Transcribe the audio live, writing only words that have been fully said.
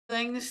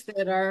things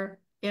that are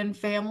in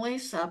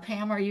families.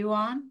 Pam, are you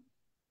on?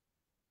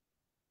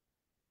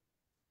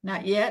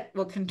 Not yet.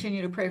 We'll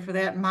continue to pray for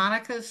that.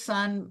 Monica's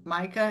son,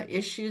 Micah,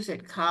 issues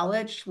at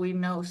college. We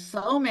know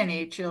so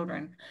many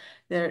children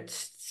that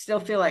still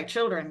feel like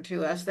children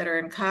to us that are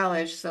in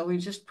college. So we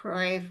just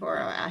pray for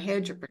a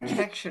hedge of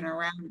protection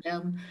around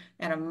them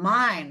and a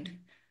mind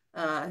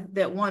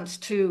that wants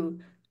to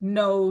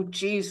know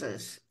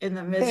Jesus in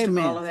the midst of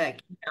all Amen. of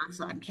that chaos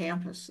on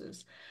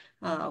campuses.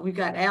 We've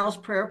got Al's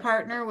prayer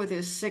partner with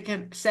his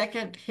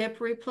second hip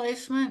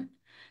replacement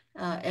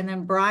and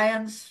then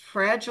Brian's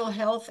fragile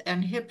health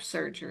and hip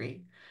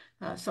surgery.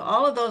 So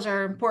all of those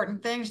are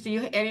important things.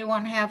 Do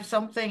anyone have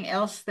something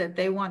else that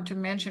they want to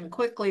mention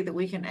quickly that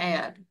we can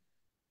add?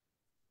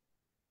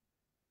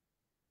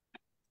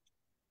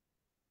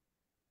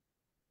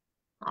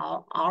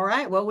 All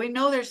right. Well, we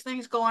know there's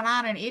things going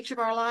on in each of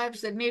our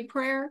lives that need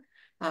prayer.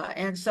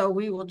 And so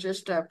we will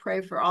just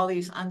pray for all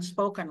these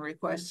unspoken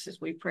requests as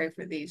we pray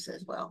for these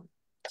as well.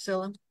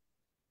 Scylla?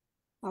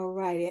 All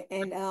right.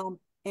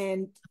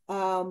 And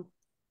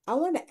I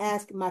want to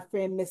ask my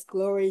friend Miss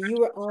Gloria,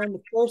 you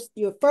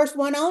were first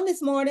one on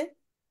this morning.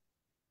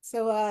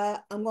 So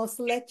I'm going to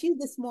select you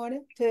this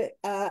morning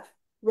to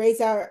raise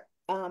our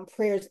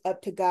prayers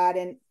up to God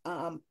and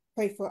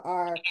pray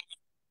for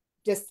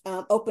just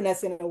open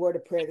us in a word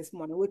of prayer this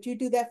morning. Would you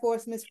do that for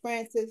us, Miss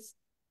Francis?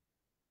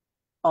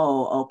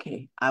 Oh,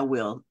 okay. I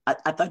will.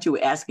 I thought you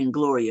were asking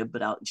Gloria,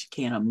 but she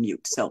can't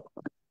unmute.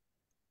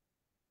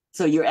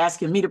 So you're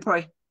asking me to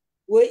pray?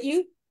 Would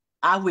you?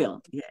 I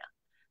will. Yeah.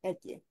 Thank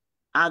you.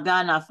 Our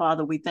God and our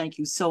Father, we thank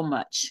you so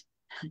much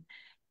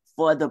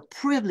for the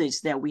privilege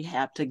that we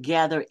have to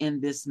gather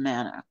in this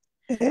manner.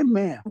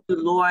 Amen.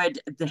 Lord,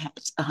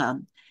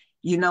 that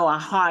you know our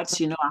hearts,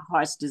 you know our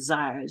heart's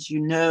desires, you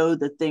know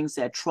the things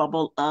that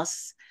trouble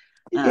us.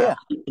 Yeah.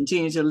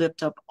 Continue to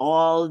lift up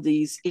all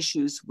these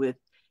issues with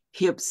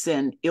hips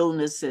and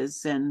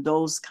illnesses and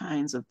those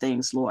kinds of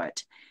things,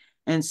 Lord.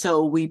 And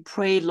so we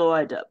pray,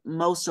 Lord,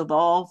 most of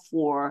all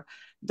for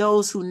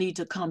those who need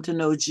to come to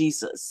know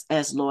Jesus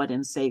as Lord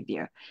and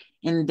Savior,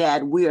 in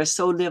that we are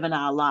so living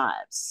our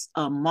lives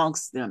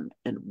amongst them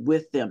and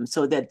with them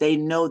so that they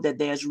know that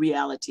there's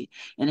reality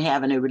in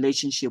having a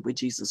relationship with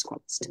Jesus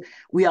Christ.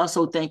 We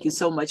also thank you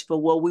so much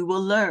for what we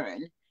will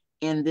learn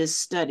in this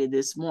study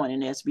this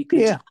morning as we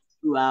continue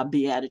through our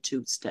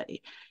Beatitude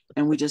study.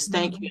 And we just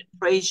thank you and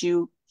praise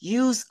you.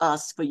 Use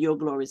us for your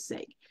glory's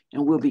sake.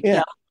 And we'll be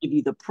careful to give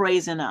you the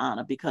praise and the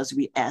honor because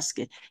we ask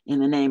it in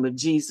the name of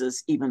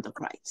Jesus, even the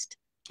Christ.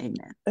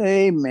 Amen.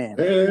 Amen.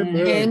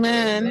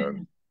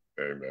 Amen.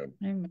 Amen.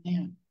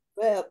 Amen.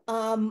 Well,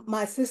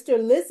 my sister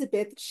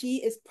Elizabeth, she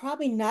is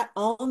probably not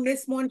on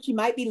this morning. She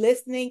might be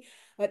listening,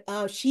 but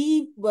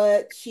we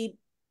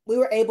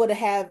were able to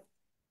have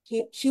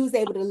she was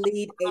able to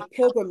lead a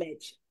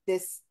pilgrimage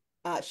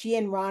she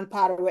and Ron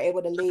Potter were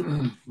able to lead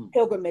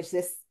pilgrimage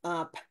this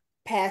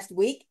past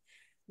week.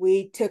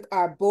 We took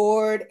our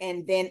board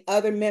and then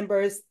other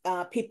members,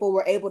 people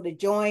were able to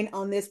join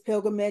on this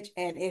pilgrimage.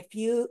 And if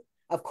you,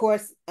 of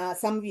course,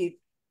 some of you,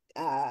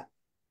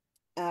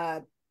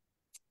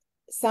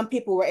 some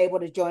people were able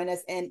to join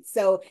us. And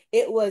so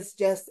it was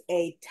just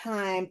a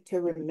time to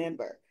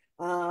remember.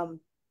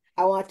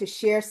 I want to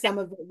share some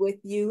of it with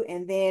you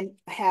and then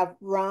have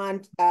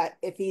Ron,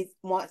 if he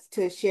wants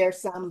to share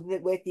some of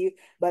it with you.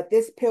 But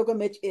this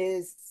pilgrimage it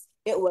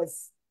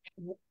was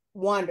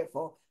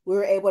wonderful. We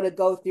were able to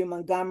go through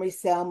Montgomery,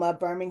 Selma,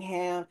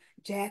 Birmingham,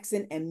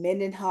 Jackson, and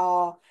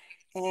Mendenhall.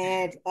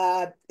 And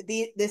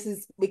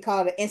we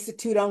call it the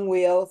Institute on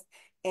Wheels.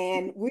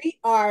 And we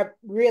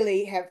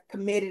really have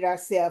committed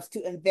ourselves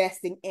to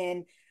investing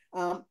in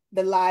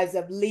the lives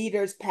of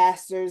leaders,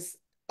 pastors,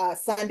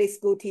 Sunday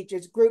school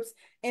teachers, groups,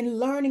 and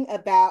learning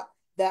about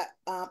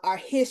our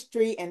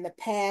history and the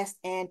past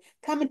and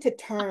coming to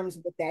terms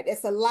with that.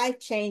 It's a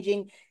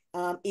life-changing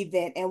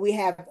event. And we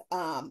have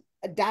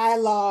a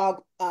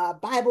dialogue,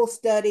 Bible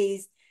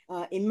studies,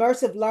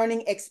 immersive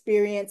learning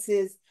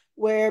experiences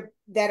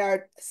that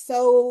are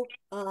so,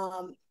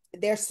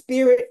 they're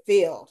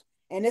spirit-filled.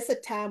 And it's a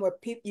time where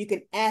you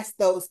can ask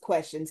those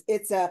questions.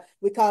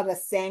 We call it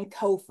a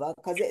Sankofa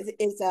because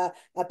it's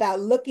about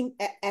looking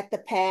at the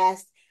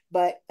past,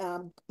 but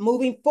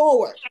moving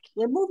forward.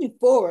 We're moving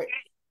forward,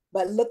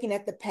 but looking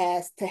at the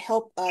past to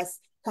help us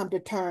come to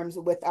terms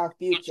with our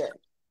future.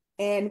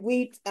 And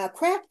we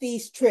craft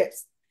these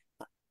trips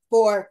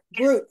for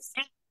groups,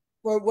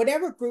 for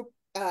whatever group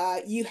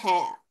you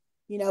have,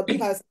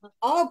 because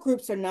all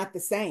groups are not the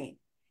same.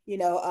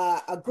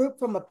 A group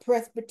from a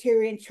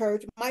Presbyterian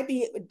church might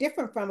be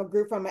different from a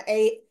group from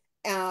a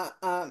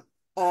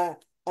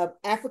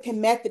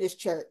African Methodist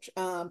church,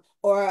 now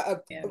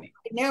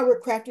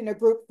we're crafting a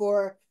group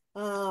for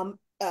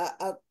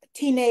a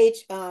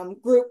teenage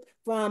group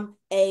from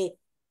a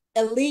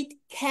elite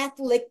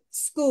Catholic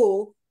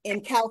school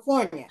in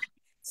California.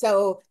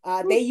 So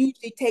they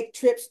usually take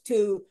trips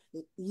to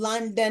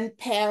London,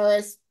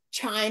 Paris,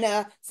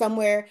 China,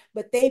 somewhere,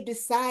 but they've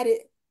decided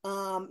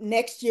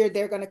next year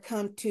they're going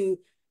to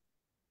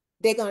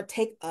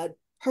take a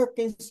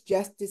Perkins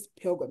Justice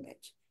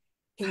pilgrimage.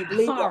 Can you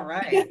believe All that?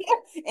 right.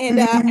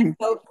 And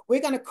so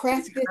we're going to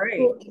craft That's this great.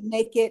 book and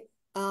make it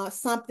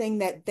something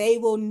that they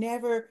will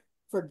never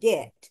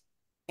forget.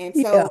 And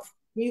Yeah. so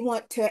we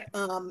want to,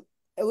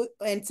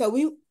 and so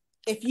we,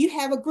 if you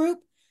have a group,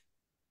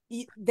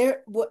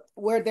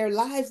 where their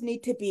lives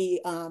need to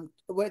be,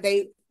 where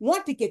they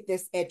want to get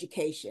this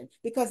education,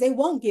 because they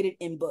won't get it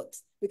in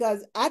books.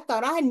 Because I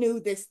thought I knew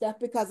this stuff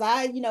because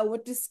I,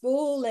 went to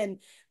school and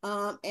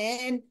thought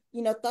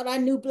I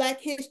knew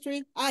Black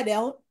history. I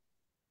don't.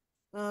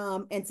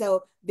 And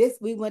so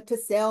we went to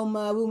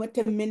Selma, we went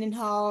to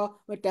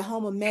Mendenhall, went to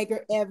home of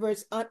Medgar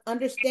Evers,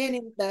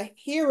 understanding the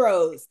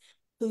heroes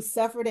who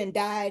suffered and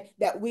died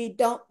that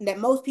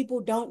most people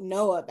don't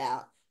know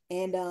about,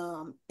 and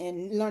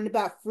learned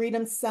about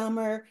Freedom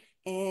Summer,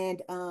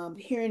 and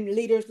hearing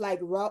leaders like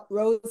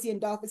Rosie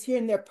and Dolphus,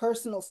 hearing their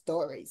personal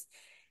stories,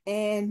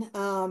 and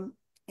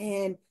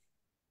and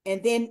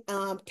and then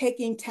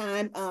taking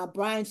time,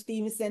 Brian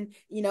Stevenson,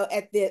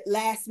 at the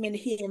last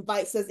minute, he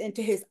invites us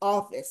into his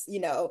office,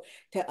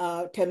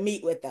 to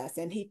meet with us.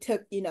 And he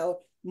took,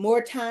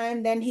 more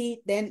time than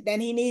he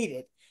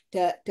needed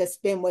to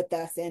spend with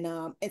us. And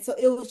so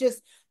it was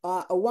just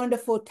a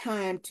wonderful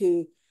time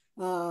to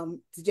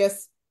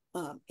just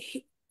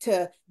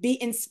to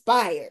be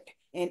inspired.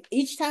 And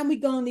each time we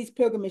go on these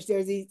pilgrimages,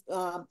 there's these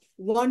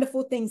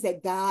wonderful things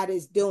that God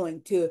is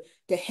doing to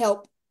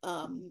help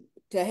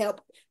to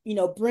help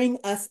bring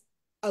us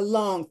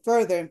along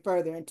further and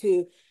further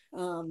into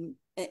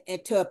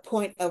a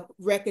point of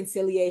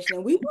reconciliation.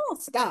 And we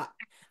won't stop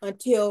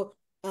until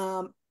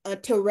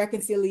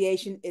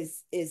reconciliation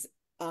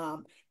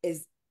um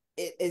is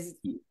is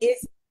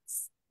is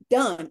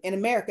done in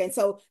America. And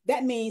so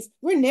that means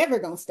we're never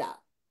gonna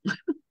stop.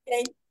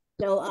 Okay.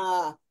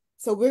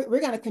 So we're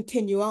going to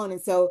continue on.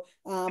 And so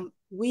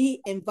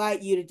we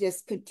invite you to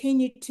just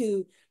continue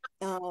to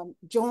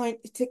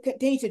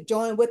continue to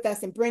join with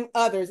us and bring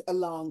others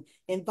along,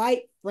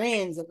 invite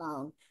friends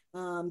along.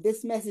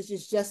 This message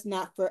is just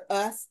not for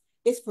us,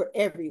 it's for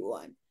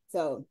everyone.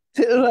 So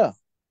Taylor,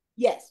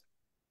 yes.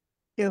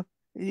 if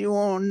you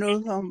want to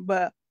know something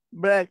about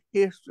Black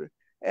history,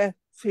 ask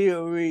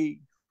Phil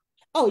Reed.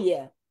 Oh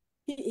yeah.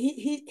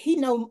 He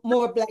know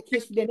more Black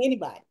history than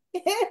anybody.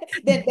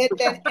 than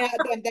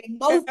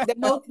most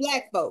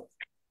Black folks.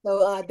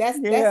 So that's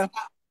Yeah.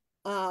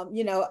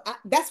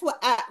 that's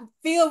what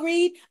Phil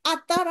Reed. I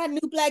thought I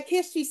knew Black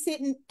history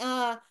sitting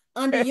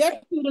under your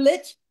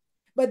tutelage,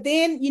 but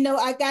then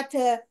I got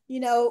to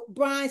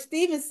Brian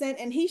Stevenson,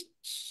 and he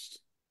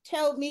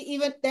told me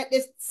even that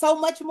there's so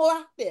much more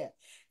out there.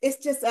 It's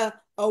just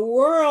a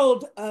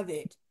world of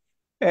it,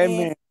 and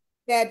Amen.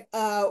 that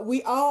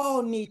we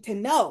all need to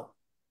know.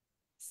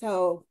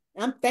 So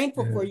I'm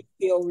thankful for you,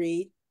 Phil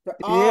Reed, for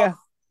all Yeah,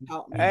 you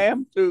taught I me.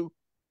 am too.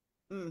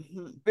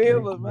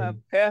 Phil was my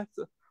Amen.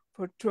 pastor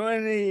for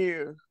 20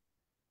 years.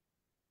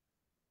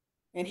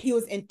 And he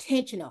was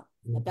intentional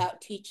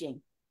about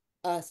teaching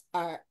us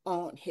our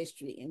own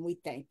history, and we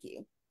thank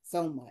you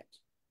so much.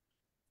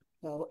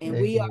 So, and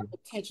we are Amen.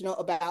 intentional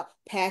about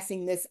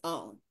passing this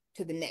on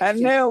to the I next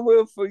generation. never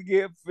will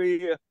forget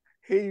Phil.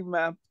 He's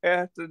my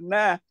pastor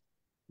now.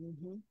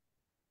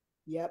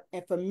 Yep.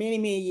 And for many,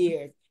 many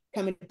years,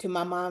 coming to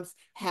my mom's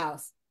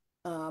house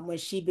when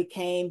she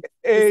became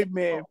Amen.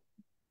 disabled,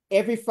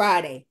 every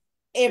Friday,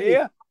 every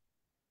Yeah,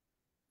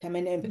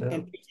 coming Yeah.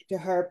 and preaching to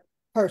her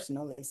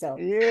personally. So,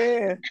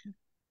 yeah.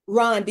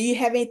 Ron, do you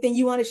have anything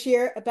you want to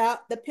share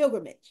about the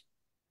pilgrimage?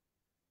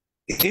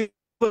 It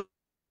was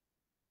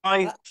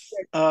my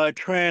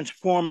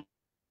transforming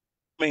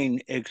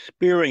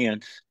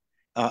experience,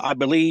 I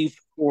believe,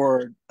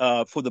 for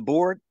the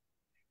board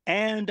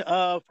and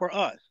for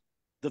us,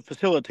 the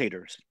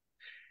facilitators.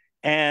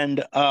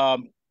 And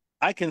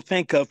I can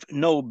think of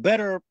no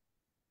better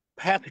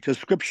passage of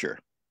scripture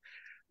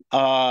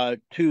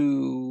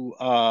to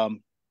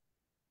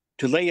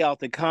lay out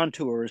the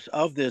contours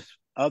of this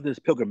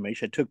pilgrimage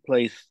that took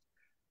place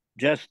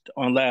just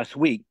on last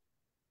week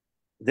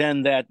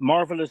than that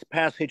marvelous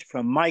passage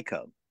from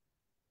Micah,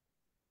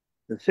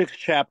 the 6th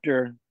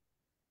chapter,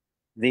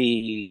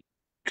 the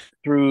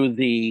through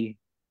the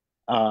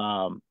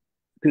um,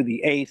 through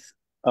the 8th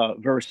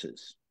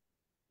verses.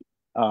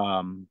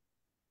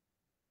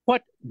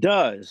 What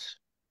does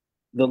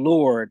the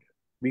Lord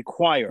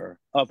require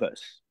of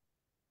us?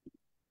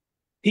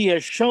 He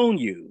has shown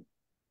you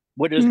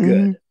what is Mm-hmm.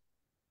 good.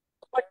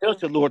 What does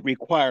the Lord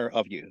require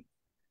of you?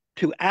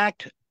 To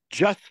act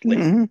justly,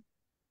 Mm-hmm.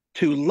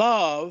 to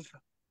love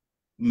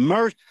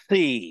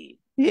mercy,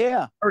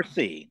 Yeah.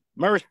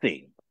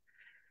 mercy,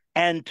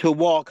 and to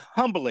walk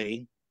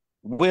humbly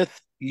with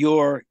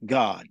your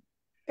God.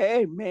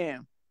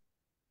 Amen.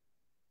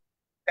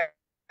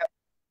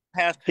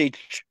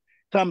 Passage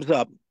sums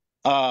up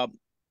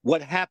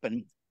what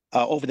happened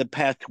over the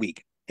past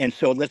week. And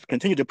so let's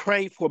continue to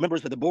pray for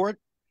members of the board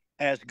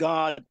as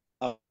God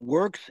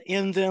works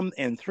in them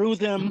and through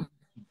them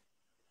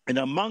and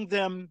among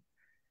them,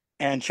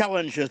 and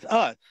challenges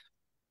us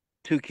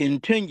to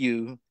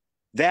continue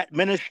that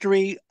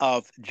ministry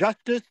of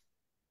justice,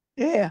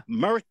 Yeah.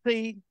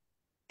 mercy,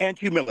 and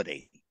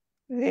humility.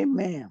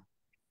 Amen.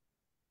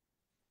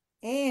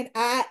 And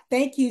I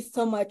thank you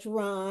so much,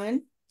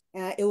 Ron.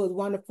 It was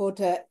wonderful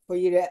for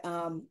you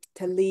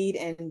to lead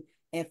and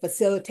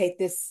facilitate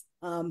this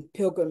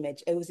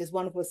pilgrimage. It was just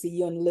wonderful to see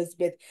you and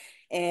Elizabeth,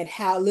 and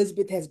how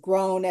Elizabeth has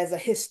grown as a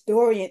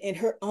historian in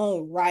her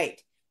own right.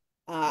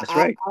 That's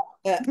right.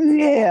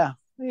 Yeah.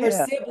 Her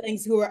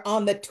siblings who were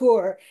on the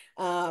tour,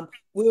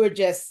 we were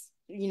just,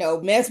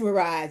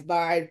 mesmerized by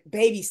our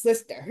baby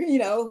sister,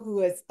 who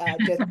was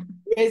just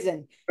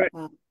risen.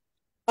 Right.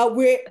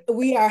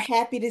 We are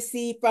happy to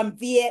see from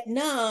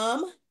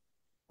Vietnam,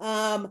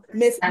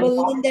 Miss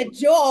Melinda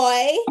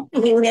Joy.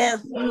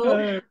 Yes.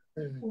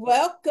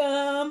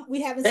 Welcome.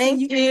 We haven't seen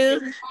Thank you you.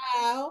 in a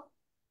while.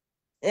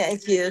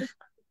 Thank you.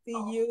 See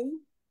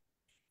you.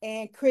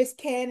 And Chris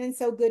Cannon,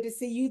 so good to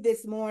see you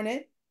this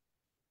morning.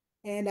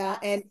 And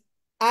I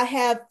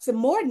have some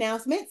more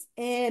announcements,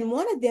 and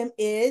one of them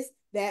is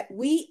that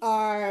we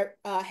are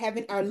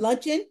having our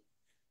luncheon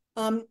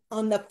on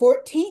the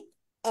 14th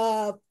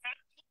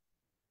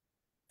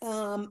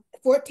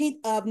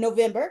of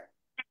November.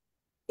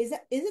 Is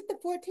it the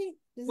 14th?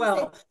 Does it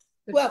say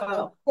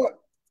 12th?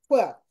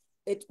 12th,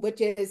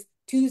 which is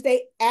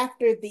Tuesday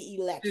after the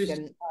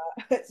election.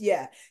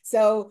 Yeah.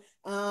 So,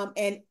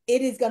 and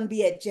it is going to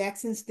be at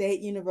Jackson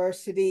State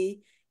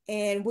University,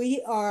 and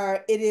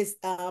a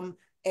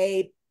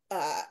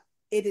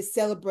it is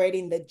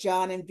celebrating the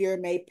John and Vera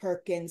Mae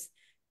Perkins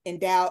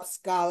Endowed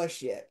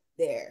Scholarship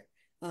there.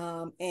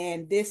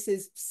 And this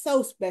is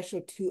so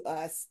special to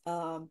us.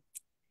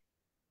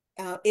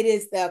 It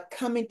is the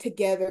coming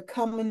together,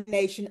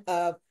 culmination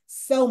of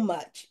so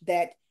much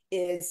that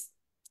is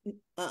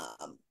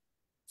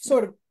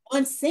sort of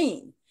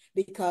unseen,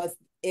 because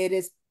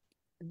this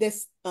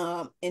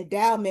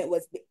endowment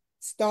was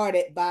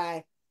started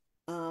by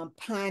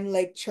Pine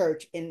Lake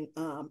Church in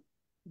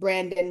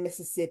Brandon,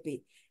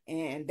 Mississippi.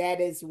 And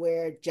that is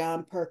where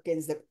John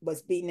Perkins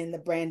was beaten in the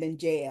Brandon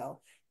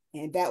jail.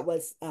 And that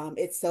was,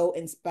 it's so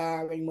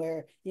inspiring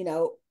where,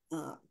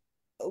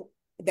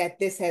 that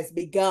this has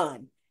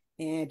begun.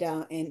 And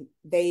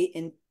they,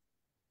 in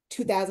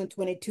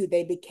 2022,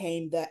 they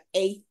became the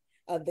 8th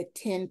of the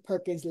 10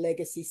 Perkins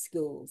Legacy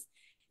Schools.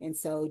 And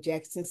so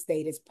Jackson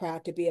State is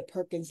proud to be a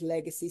Perkins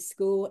Legacy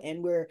School,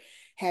 and we're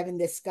having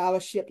this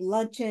scholarship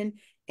luncheon.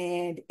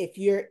 And if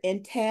you're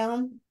in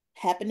town,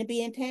 happen to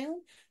be in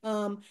town,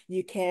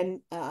 you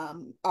can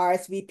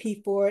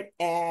RSVP for it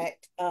at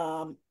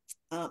you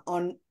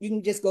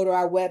can just go to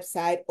our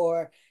website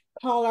or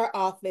call our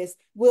office.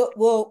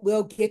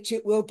 We'll get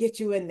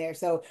you in there.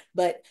 So,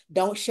 but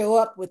don't show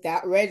up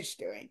without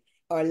registering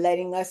or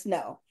letting us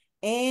know.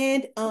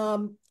 And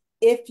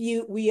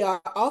we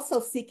are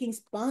also seeking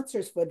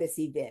sponsors for this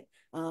event.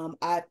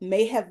 I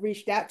may have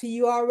reached out to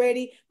you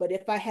already, but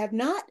if I have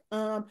not,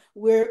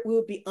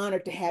 we'll be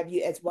honored to have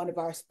you as one of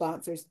our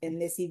sponsors in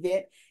this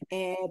event.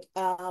 And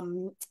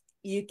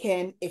you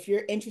can, if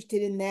you're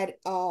interested in that at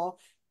all,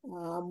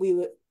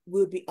 we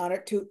would be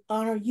honored to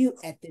honor you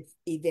at this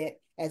event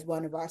as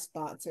one of our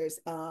sponsors.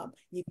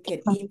 You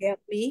can email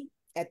me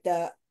at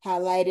the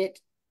highlighted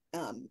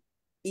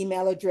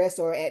email address,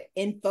 or at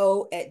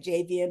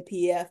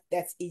info@jvmpf.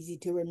 That's easy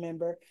to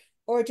remember.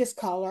 Or just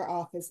call our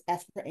office,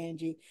 ask for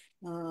Angie.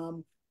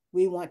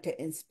 We want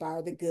to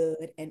inspire the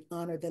good and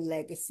honor the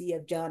legacy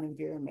of John and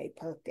Vera Mae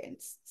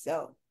Perkins.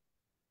 So,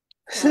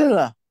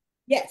 Sheila.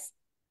 Yes.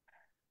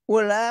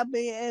 Will I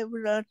be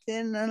able to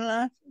attend the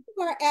lunch?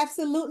 You are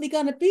absolutely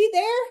going to be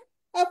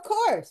there. Of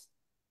course.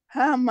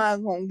 How am I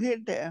going to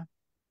get there?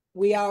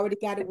 We already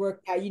got it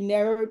worked out. You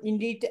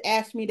need to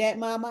ask me that,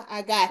 Mama.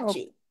 I got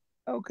you.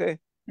 Okay.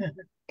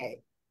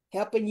 Okay.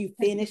 Helping you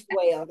finish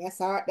well.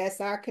 That's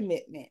our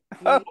commitment.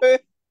 Okay.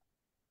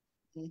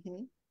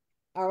 Mm-hmm.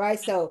 All right.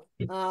 So,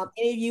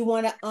 any of you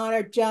want to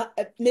honor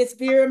Miss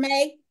Vera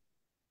Mae?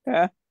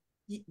 Yeah.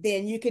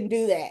 Then you can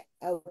do that.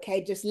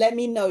 Okay. Just let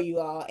me know, you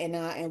all,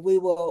 and we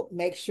will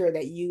make sure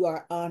that you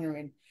are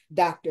honoring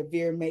Dr.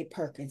 Vera Mae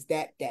Perkins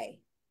that day.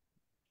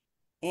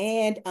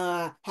 And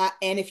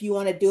if you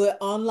want to do it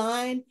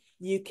online,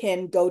 you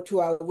can go to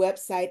our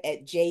website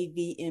at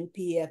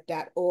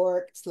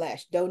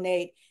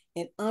jvmpf.org/donate.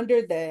 And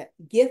under the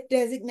gift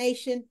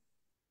designation,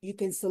 you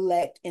can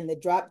select in the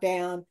drop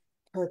down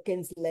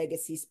Perkins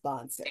Legacy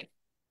Sponsor.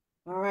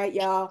 All right,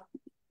 y'all.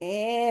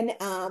 And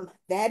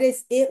that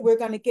is it. We're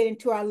going to get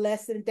into our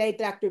lesson today.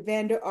 Dr.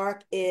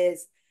 VanderArk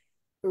is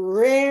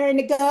raring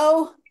to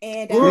go.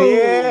 And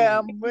yeah,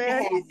 I'm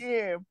ready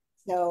here.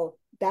 So,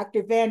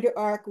 Dr.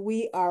 VanderArk,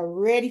 we are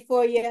ready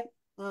for you.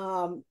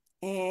 And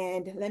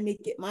let me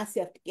get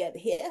myself together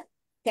here.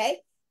 Okay.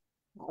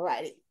 All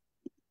righty.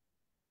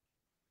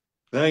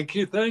 Thank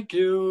you. Thank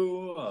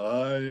you.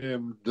 I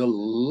am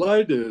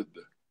delighted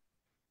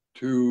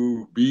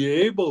to be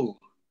able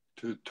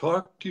to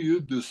talk to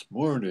you this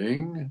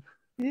morning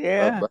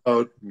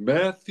about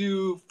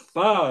Matthew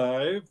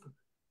 5,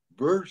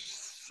 verse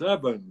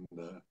 7.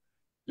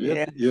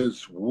 It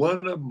is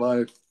one of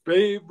my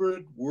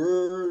favorite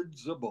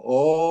words of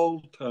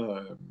all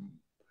time.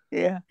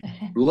 Yeah.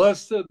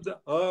 Blessed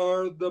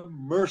are the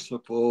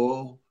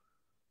merciful,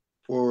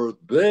 for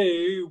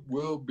they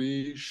will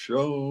be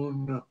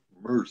shown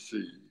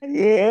mercy.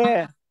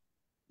 Yeah.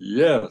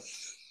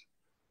 Yes.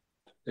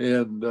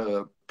 And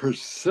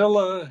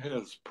Priscilla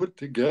has put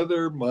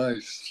together my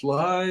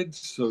slides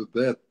so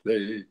that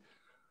they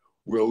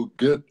will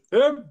get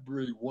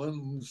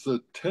everyone's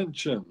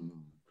attention.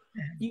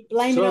 You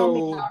blame it on me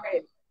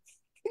already.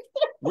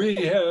 We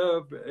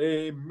have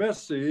a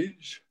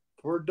message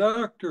for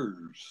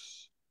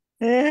doctors.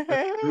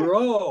 After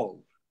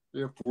all,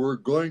 if we're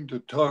going to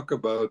talk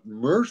about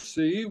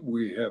mercy,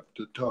 we have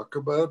to talk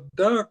about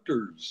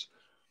doctors.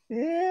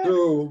 Yeah.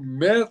 So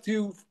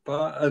Matthew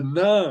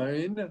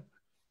 9,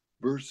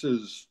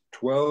 verses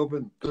 12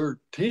 and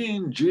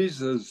 13,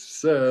 Jesus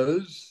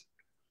says,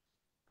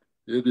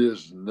 "It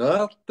is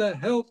not the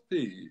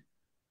healthy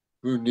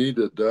who need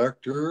a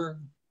doctor,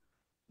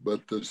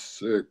 but the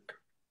sick.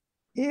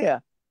 Yeah.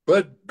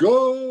 But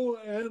go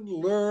and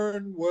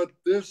learn what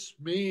this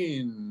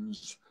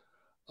means.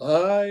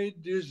 I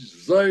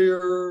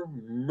desire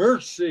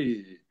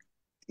mercy,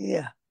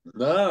 Yeah.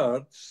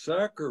 not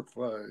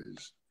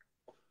sacrifice."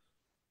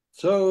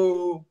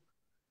 So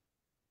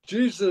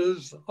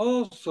Jesus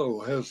also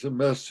has a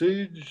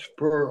message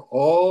for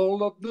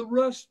all of the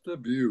rest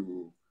of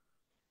you.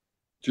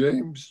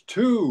 James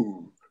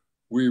 2,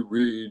 we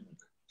read,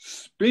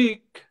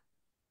 "Speak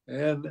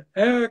and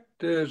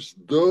act as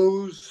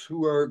those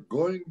who are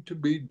going to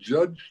be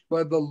judged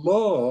by the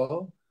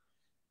law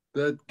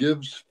that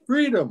gives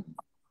freedom,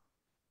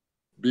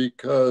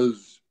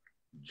 because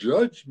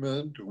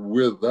judgment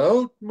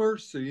without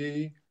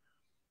mercy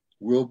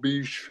will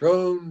be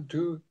shown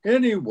to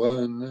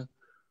anyone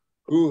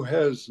who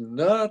has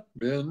not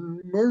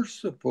been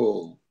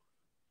merciful."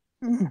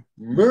 Mm.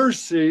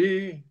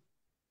 Mercy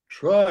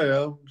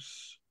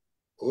triumphs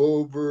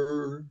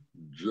over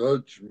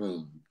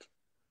judgment.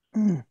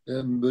 Mm.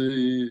 In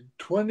the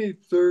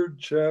 23rd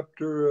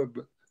chapter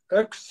of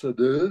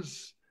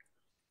Exodus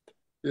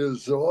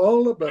is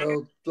all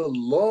about the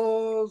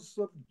laws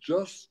of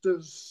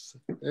justice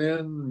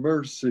and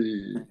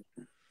mercy.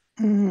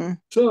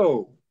 Mm.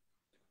 So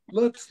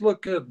let's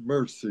look at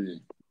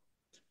mercy.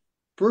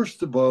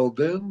 First of all,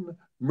 then,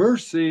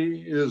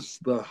 mercy is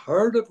the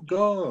heart of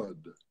God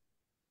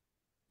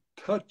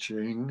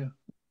touching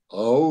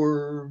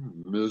our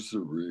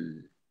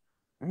misery.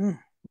 Mm.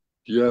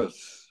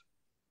 Yes,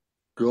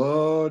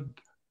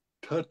 God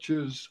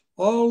touches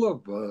all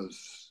of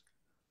us,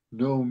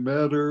 no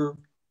matter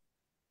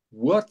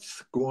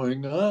what's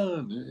going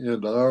on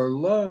in our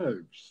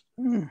lives.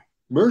 Mm.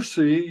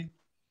 Mercy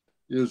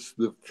is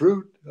the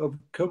fruit of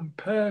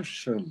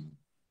compassion.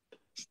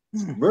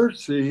 Mm.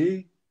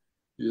 Mercy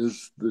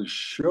is the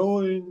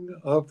showing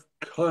of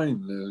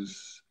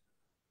kindness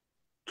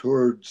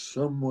towards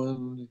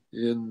someone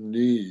in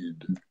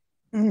need.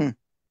 Mm.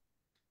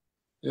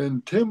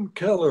 And Tim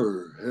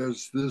Keller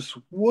has this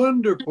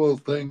wonderful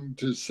thing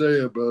to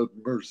say about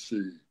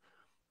mercy.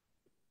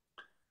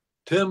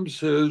 Tim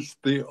says,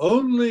 "The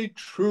only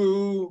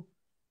true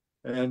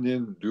and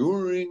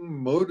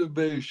enduring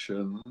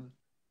motivation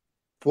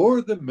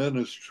for the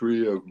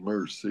ministry of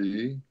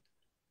mercy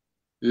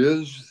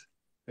is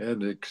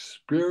an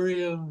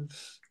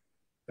experience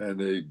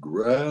and a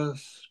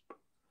grasp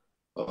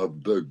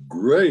of the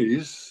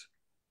grace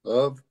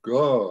of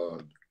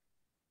God."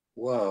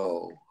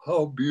 Wow,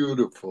 how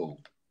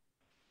beautiful.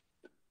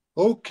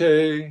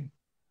 Okay,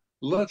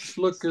 let's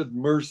look at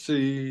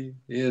mercy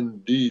in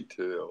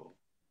detail.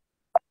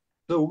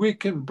 So we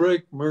can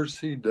break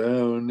mercy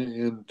down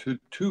into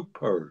two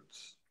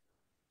parts.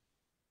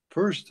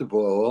 First of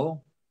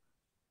all,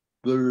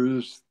 there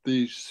is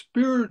the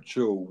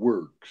spiritual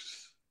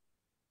works.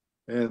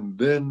 And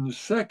then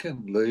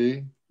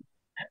secondly,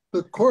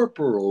 the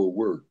corporal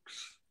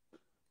works.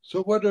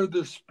 So what are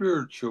the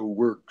spiritual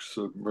works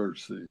of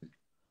mercy?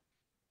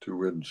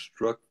 To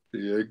instruct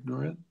the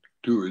ignorant,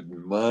 to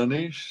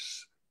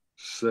admonish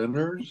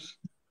sinners,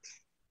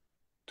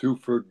 to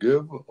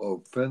forgive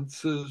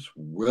offenses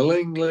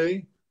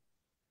willingly,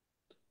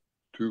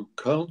 to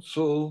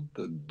counsel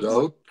the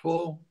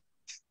doubtful,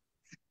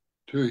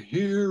 to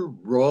hear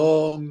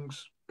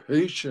wrongs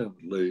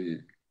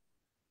patiently,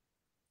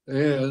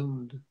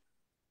 and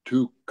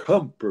to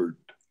comfort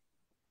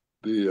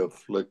the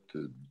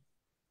afflicted.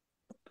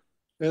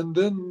 And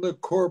then the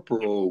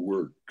corporal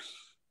works.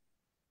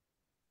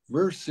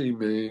 Mercy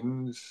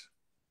means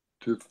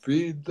to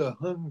feed the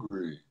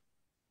hungry,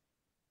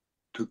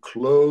 to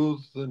clothe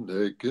the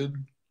naked,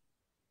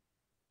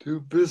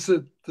 to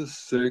visit the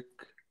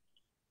sick,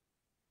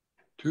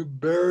 to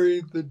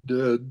bury the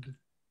dead,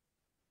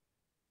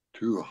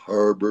 to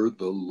harbor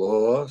the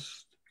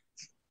lost,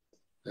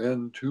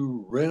 and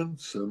to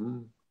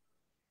ransom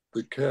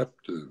the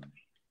captive.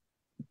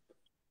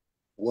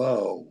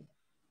 Wow,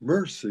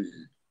 mercy.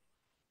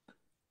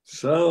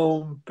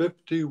 Psalm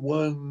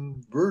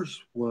 51, verse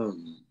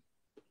 1.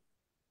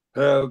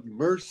 "Have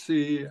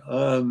mercy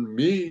on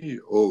me,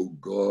 O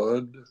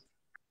God,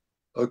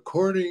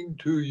 according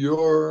to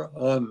your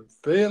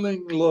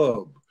unfailing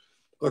love,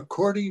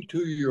 according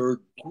to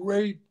your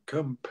great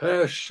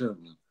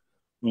compassion,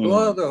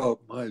 blot out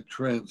my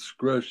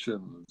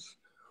transgressions,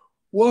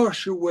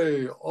 wash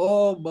away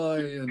all my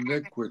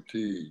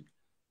iniquity,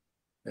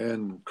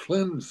 and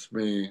cleanse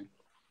me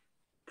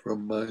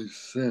from my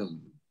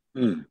sin.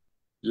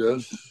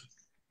 Yes,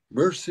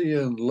 mercy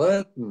in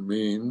Latin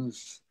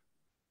means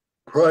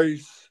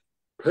price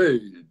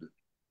paid.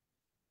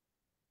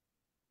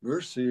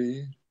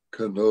 Mercy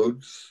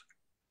connotes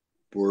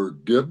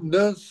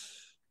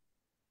forgiveness,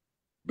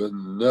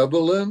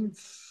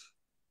 benevolence,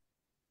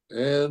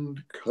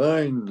 and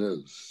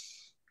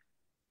kindness.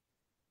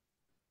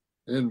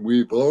 And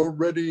we've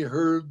already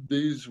heard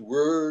these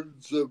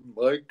words of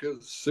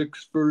Micah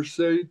 6, verse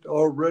 8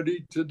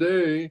 already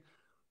today.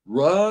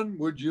 Ron,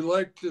 would you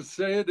like to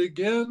say it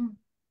again?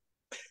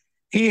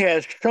 He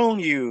has shown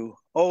you,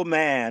 O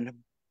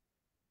man,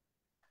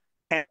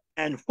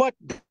 and what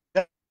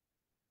does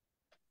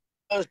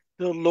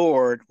the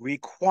Lord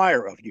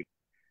require of you?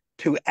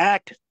 To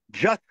act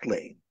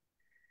justly,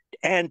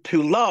 and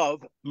to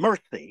love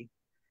mercy,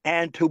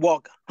 and to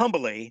walk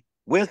humbly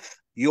with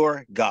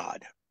your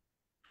God.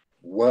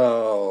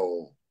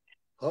 Wow,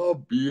 how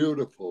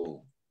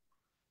beautiful.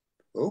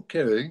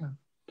 Okay.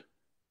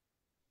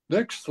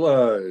 Next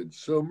slide.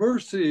 So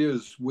mercy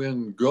is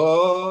when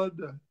God,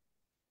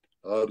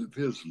 out of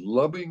his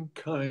loving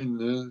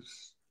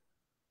kindness,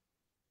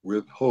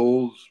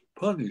 withholds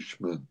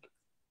punishment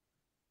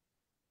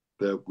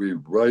that we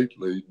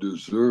rightly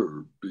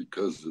deserve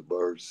because of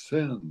our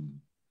sin.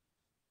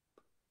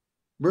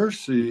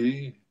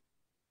 Mercy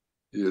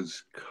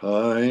is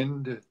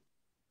kind,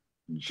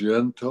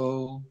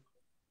 gentle,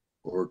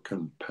 or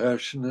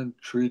compassionate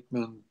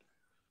treatment,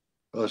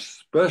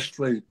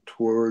 especially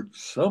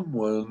towards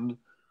someone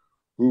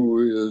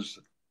who is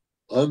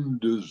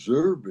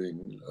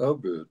undeserving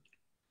of it.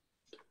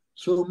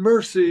 So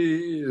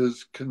mercy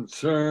is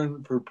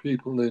concern for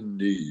people in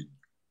need.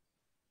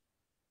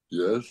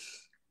 Yes,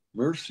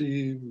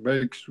 mercy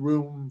makes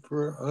room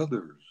for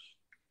others.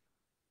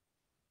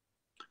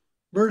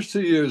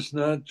 Mercy is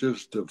not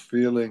just a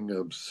feeling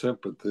of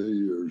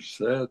sympathy or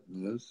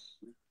sadness,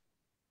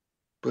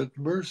 but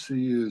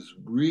mercy is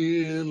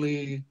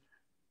really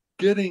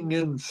getting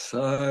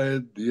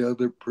inside the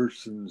other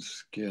person's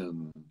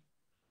skin,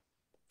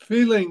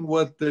 feeling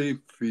what they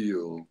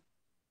feel,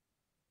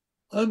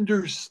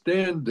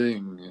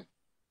 understanding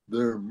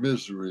their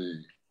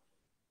misery,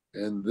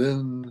 and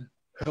then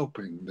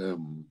helping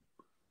them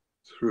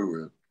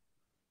through it.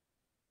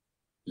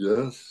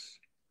 Yes,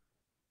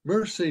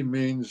 mercy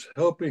means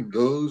helping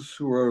those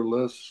who are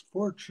less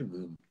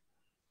fortunate,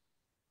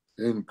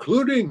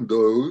 including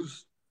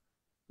those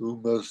who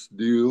must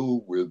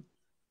deal with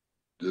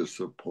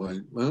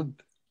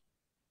disappointment,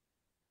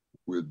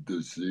 with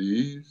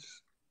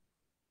disease,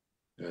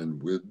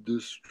 and with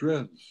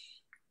distress.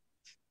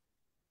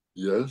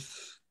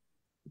 Yes,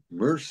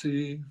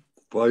 mercy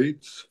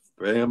fights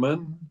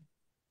famine,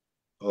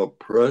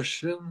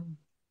 oppression,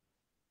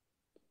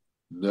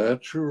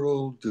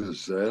 natural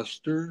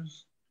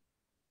disasters,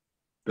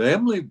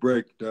 family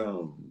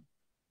breakdown,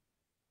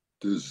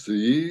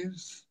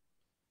 disease,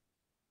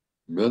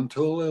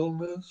 mental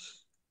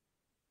illness,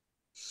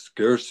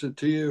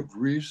 scarcity of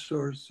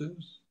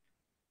resources,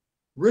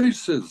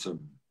 racism,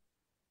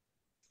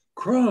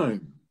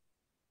 crime,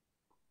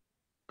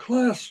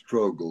 class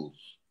struggles,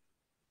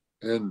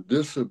 and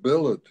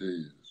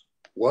disabilities.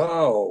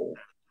 Wow.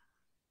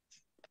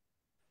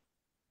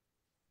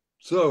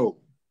 So,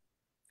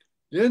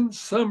 in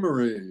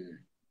summary,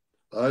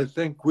 I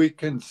think we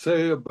can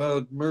say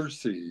about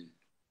mercy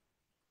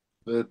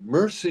that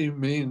mercy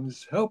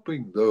means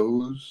helping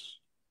those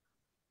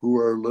who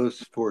are less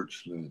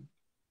fortunate.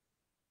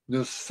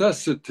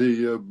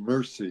 Necessity of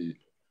mercy.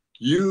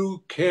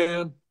 You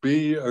can't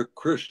be a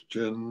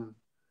Christian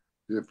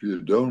if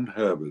you don't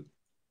have it.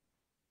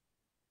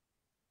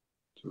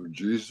 So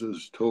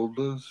Jesus told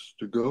us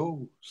to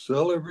go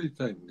sell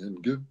everything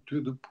and give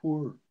to the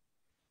poor.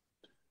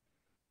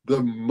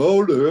 The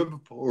motive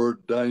or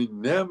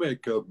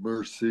dynamic of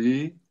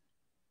mercy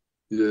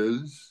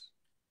is,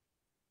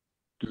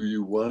 do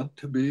you want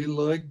to be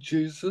like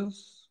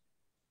Jesus?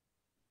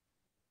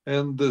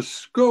 And the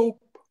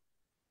scope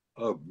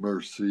of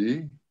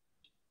mercy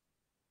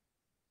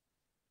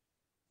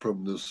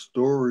from the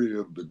story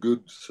of the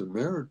Good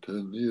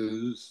Samaritan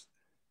is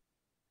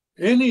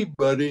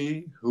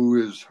anybody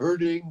who is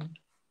hurting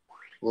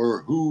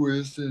or who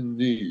is in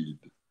need.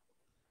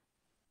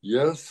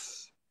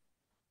 Yes,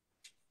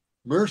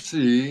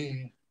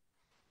 mercy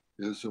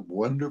is a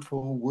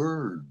wonderful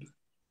word.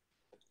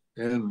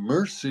 And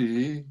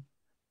mercy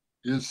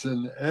is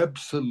an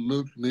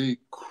absolutely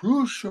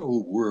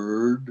crucial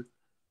word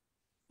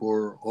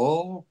for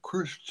all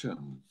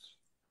Christians.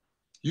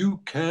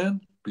 You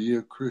can't be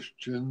a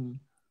Christian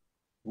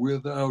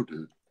without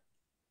it.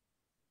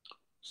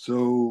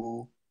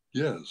 So,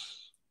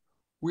 yes,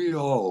 we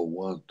all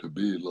want to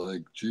be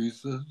like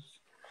Jesus.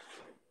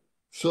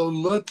 So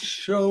let's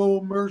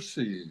show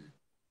mercy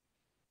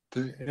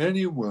to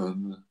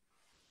anyone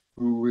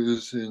who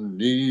is in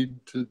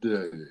need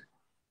today.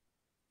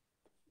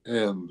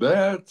 And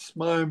that's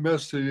my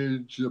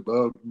message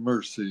about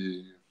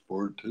mercy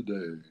for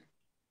today.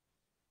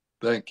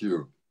 Thank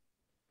you.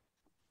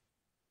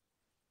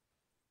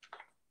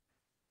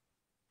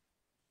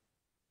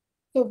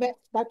 So,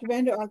 Dr.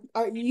 Vander,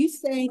 are you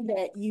saying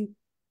that you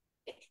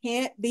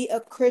can't be a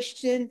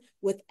Christian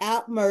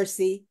without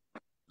mercy?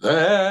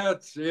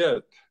 That's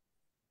it.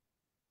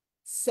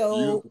 So,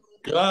 You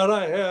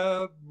gotta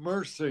have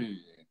mercy.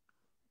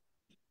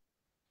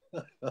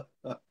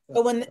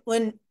 so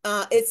when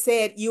it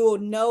said you will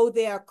know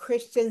they are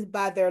Christians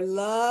by their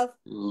love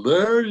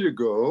There you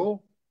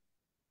go.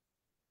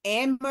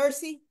 and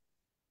mercy?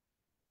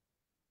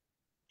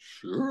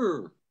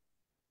 Sure.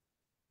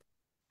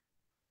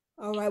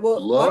 All right.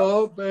 Well,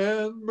 Love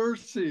and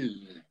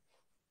mercy.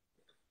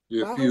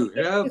 If why you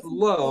have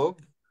love,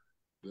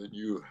 then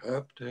you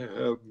have to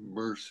have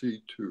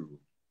mercy too.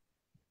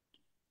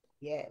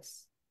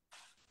 Yes.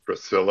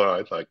 Priscilla,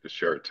 I'd like to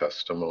share a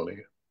testimony.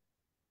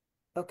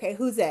 Okay,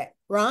 who's that?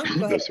 Ron,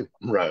 go ahead. This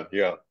Ron,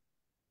 yeah.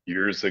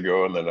 Years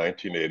ago in the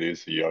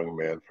 1980s, a young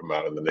man from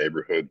out in the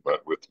neighborhood went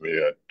with me.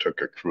 I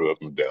took a crew of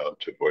them down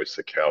to Voice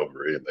of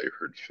Calvary, and they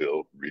heard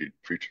Phil read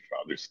Preacher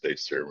Father's Day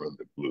sermon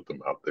that blew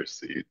them out their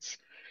seats.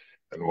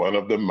 And one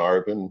of them,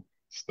 Marvin,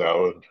 is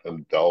now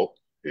an adult.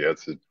 He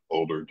has an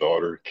older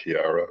daughter,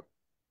 Kiara.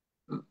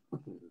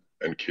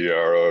 And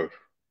Kiara,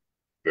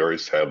 very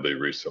sadly,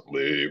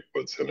 recently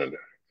was in an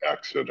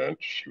accident.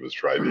 She was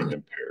driving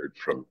impaired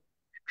from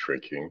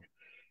drinking.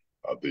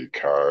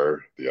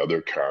 The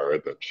other car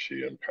that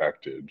she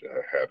impacted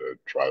had a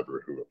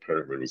driver who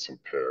apparently was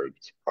impaired,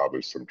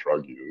 probably some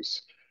drug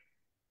use.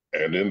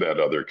 And in that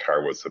other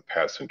car was a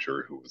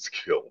passenger who was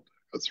killed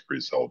as a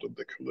result of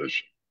the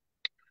collision.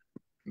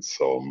 And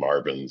so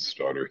Marvin's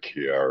daughter,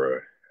 Kiara,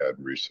 had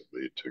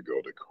recently to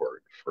go to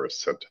court for a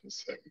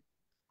sentencing.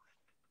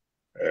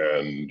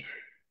 And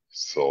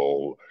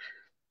so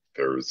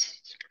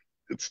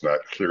it's not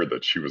clear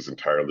that she was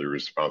entirely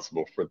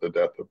responsible for the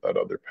death of that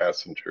other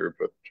passenger,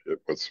 but it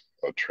was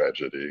a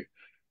tragedy.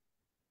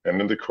 And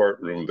in the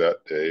courtroom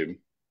that day,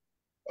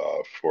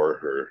 for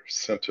her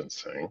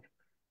sentencing,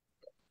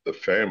 the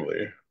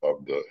family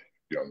of the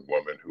young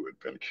woman who had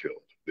been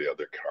killed, the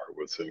other car,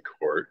 was in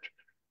court,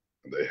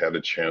 and they had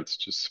a chance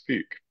to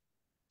speak.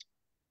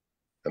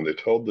 And they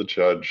told the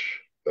judge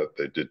that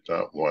they did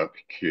not want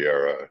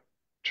Kiara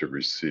to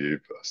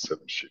receive a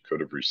sentence. She could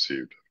have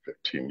received a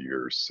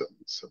 15-year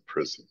sentence in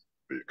prison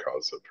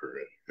because of her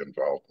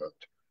involvement.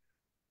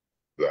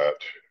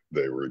 That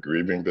they were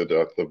grieving the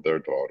death of their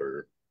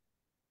daughter,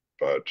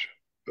 but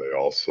they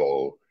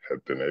also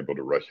had been able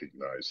to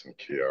recognize in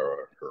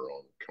Kiara her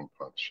own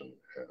compunction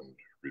and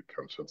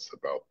repentance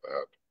about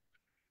that.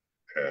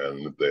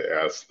 And they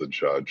asked the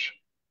judge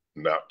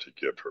not to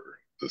give her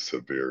the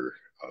severe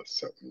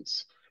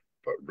sentence,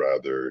 but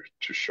rather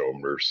to show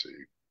mercy.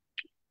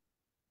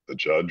 The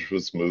judge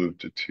was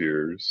moved to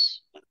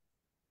tears.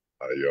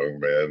 A young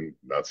man,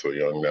 not so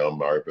young now,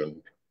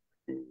 Marvin,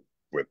 who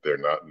went there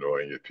not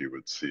knowing if he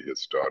would see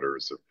his daughter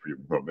as a free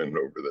woman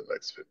over the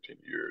next 15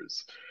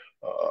 years.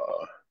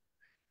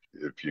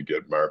 If you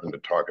get Marvin to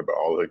talk about,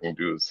 all he can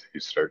do is he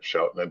starts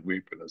shouting and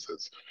weeping and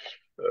says,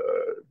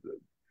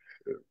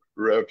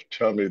 Rev,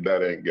 tell me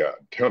that ain't God.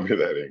 Tell me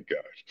that ain't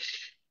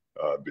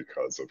God.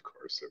 Because, of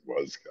course, it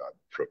was God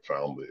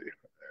profoundly.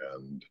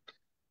 And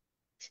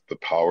the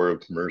power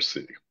of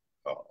mercy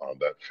on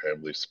that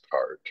family's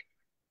part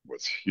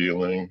was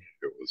healing,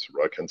 it was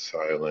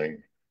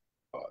reconciling,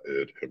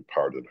 it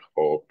imparted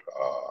hope.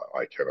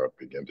 I cannot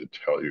begin to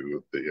tell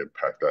you the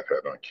impact that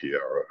had on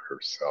Kiara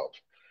herself.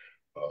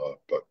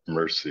 But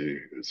mercy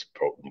is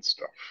potent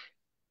stuff.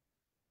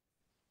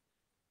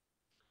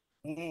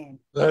 Man.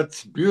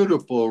 That's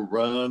beautiful,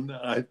 Ron.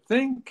 I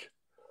think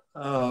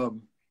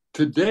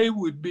today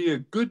would be a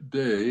good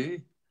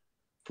day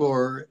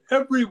for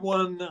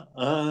everyone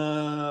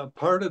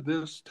part of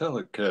this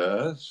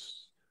telecast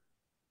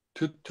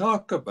to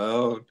talk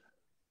about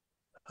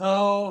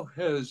how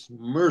has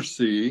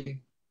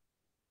mercy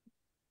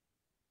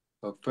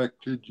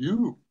affected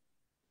you?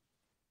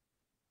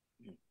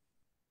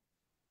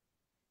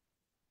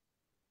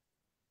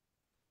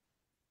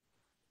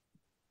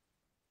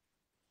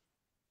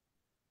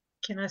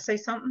 Can I say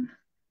something?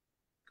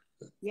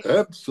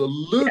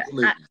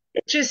 Absolutely. Yeah,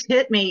 it just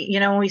hit me,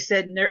 when we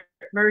said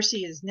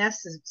mercy is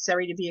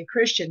necessary to be a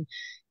Christian.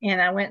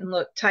 And I went and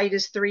looked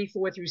Titus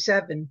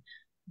 3:4-7.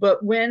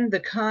 But when the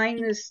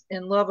kindness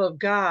and love of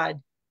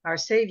God, our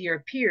Savior,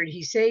 appeared,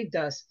 he saved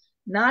us,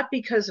 not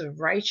because of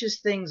righteous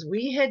things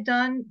we had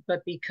done,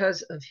 but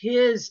because of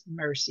his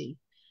mercy.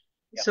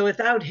 Yeah. So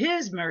without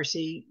his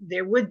mercy,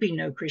 there would be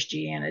no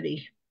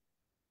Christianity.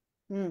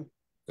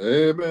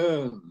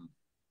 Amen.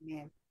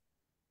 Yeah.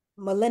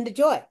 Melinda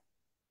Joy.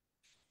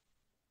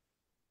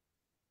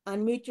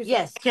 Unmute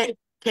yourself. Yes,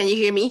 can you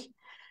hear me?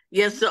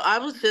 Yes, so I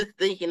was just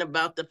thinking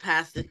about the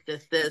passage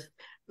that says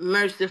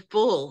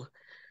merciful,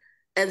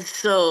 and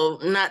so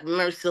not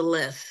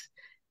merciless.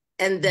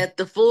 And that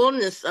the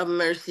fullness of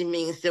mercy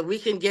means that we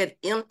can get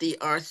empty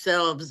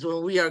ourselves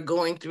when we are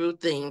going through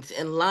things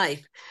in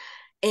life.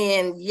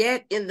 And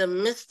yet, in the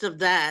midst of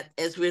that,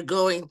 as we're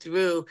going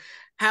through,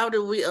 how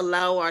do we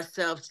allow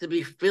ourselves to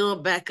be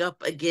filled back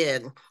up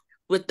again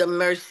with the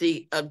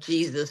mercy of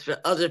Jesus for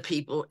other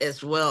people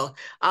as well?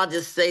 I'll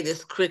just say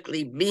this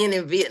quickly. Being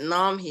in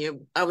Vietnam here,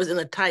 I was in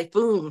a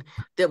typhoon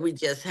that we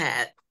just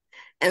had.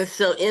 And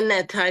so in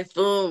that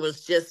typhoon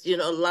was just,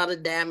 a lot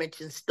of damage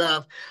and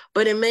stuff.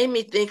 But it made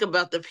me think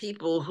about the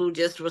people who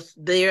just was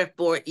there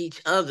for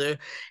each other.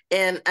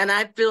 And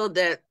I feel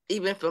that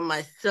even for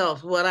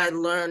myself, what I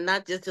learned,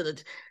 not just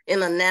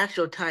in a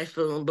natural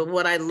typhoon, but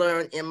what I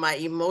learned in my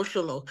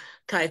emotional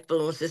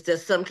typhoons is that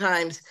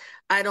sometimes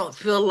I don't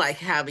feel like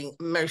having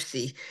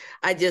mercy.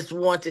 I just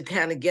want to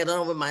kind of get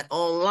on with my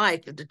own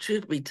life, if the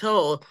truth be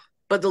told.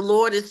 But the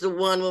Lord is the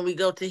one, when we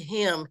go to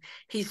him,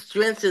 he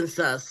strengthens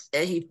us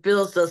and he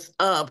fills us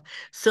up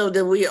so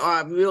that we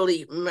are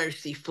really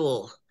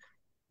merciful.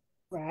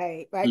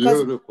 Right, right.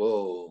 Because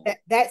Beautiful.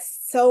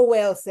 that's so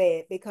well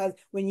said. Because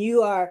when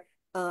you are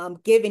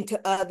giving to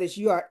others,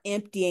 you are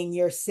emptying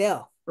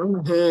yourself.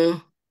 Mm-hmm.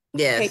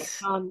 Take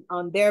Yes.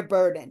 on their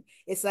burden.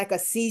 It's like a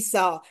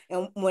seesaw.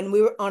 And when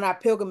we were on our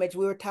pilgrimage,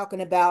 we were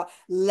talking about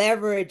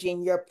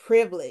leveraging your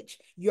privilege.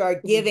 You are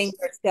giving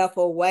yourself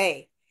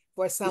away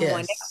for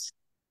someone else. Yes.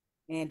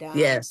 And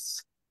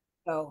Yes.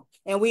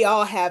 and we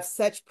all have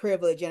such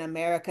privilege in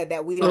America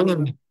that we don't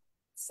even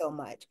so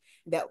much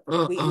that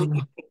we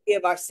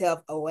give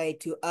ourselves away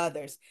to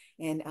others.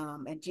 And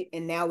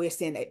now we're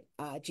seeing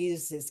that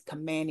Jesus is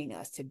commanding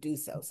us to do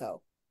so.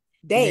 So,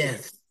 Dave,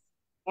 Yes.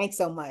 thanks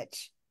so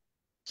much.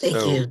 Thank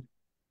So you.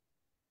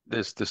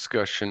 this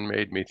discussion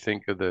made me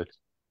think of the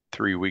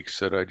 3 weeks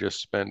that I just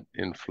spent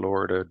in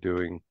Florida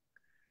doing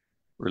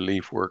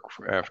relief work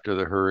after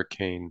the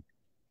hurricane,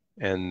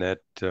 and that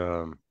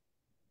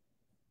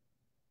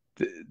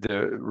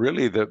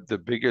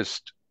the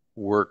biggest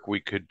work we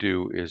could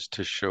do is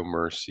to show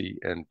mercy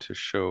and to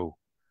show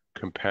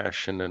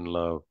compassion and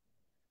love.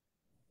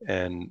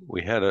 And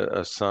we had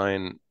a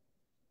sign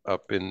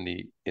up in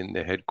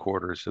the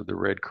headquarters of the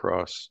Red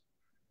Cross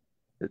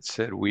that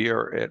said, "We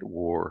are at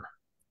war.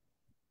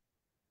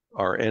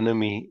 Our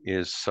enemy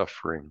is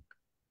suffering.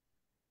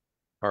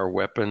 Our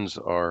weapons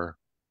are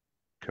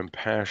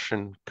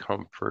compassion,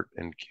 comfort,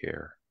 and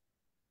care.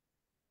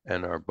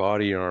 And our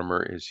body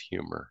armor is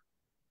humor."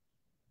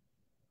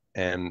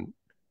 And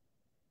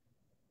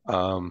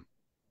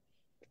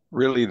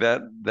really,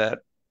 that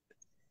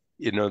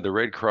the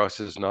Red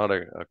Cross is not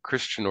a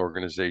Christian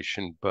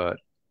organization, but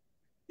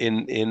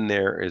in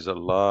there is a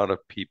lot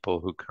of people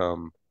who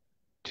come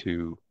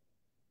to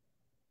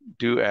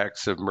do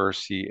acts of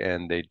mercy,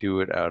 and they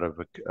do it out of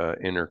a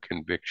inner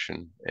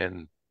conviction,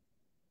 and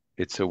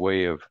it's a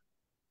way of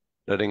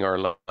letting our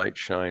light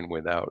shine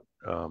without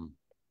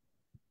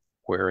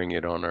wearing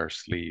it on our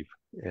sleeve.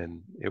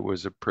 And it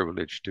was a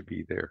privilege to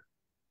be there.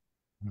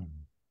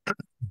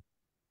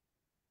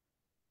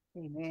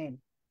 Amen.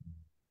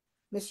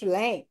 Mr.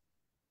 Lane.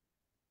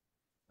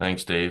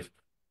 Thanks, Dave.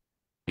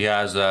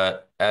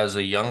 Yeah, as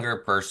a younger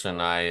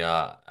person,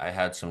 I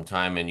had some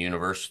time in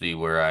university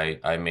where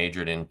I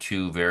majored in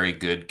two very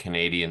good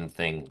Canadian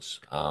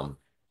things,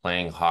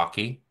 playing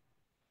hockey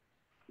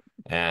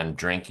and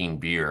drinking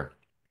beer.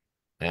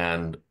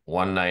 And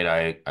one night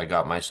I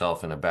got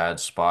myself in a bad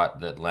spot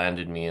that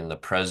landed me in the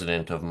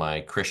president of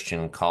my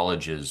Christian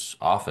college's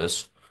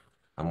office.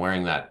 I'm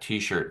wearing that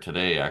t-shirt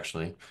today,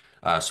 actually,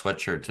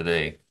 sweatshirt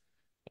today.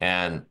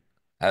 And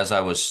as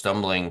I was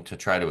stumbling to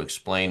try to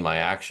explain my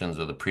actions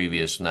of the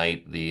previous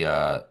night, the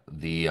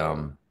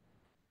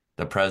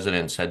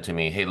president said to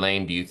me, "Hey,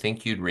 Lane, do you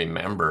think you'd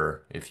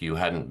remember if you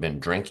hadn't been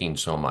drinking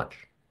so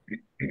much?"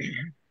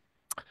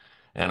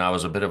 And I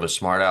was a bit of a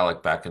smart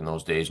aleck back in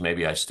those days.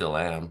 Maybe I still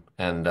am.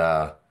 And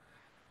I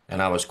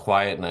was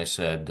quiet and I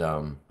said,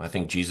 "I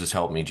think Jesus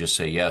helped me just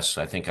say yes.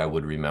 I think I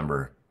would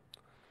remember."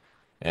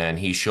 And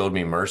he showed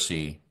me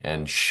mercy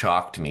and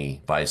shocked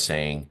me by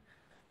saying,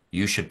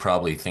 "You should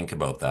probably think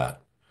about that.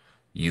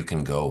 You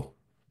can go."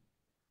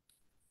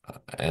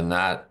 And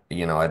that,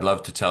 I'd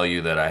love to tell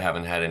you that I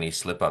haven't had any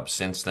slip ups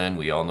since then.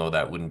 We all know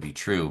that wouldn't be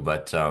true,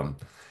 but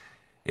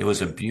it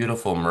was a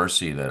beautiful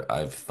mercy that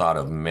I've thought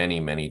of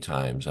many, many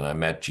times. And I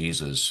met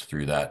Jesus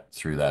through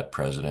that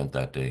president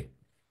that day.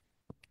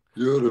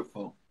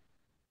 Beautiful.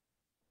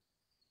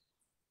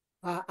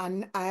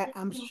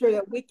 I'm sure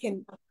that we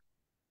can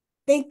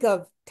think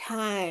of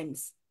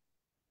times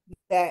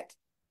that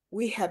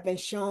we have been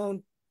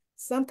shown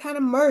some kind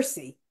of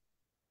mercy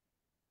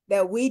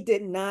that we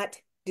did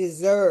not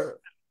deserve.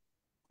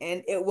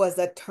 And it was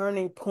a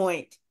turning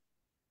point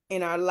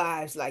in our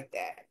lives like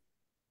that.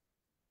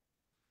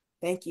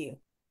 Thank you.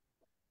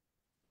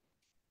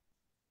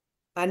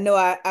 I know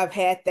I've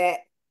had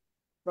that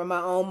from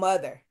my own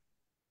mother.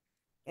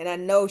 And I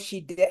know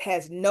she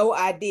has no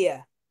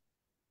idea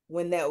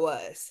when that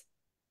was,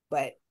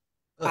 but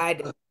I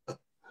do.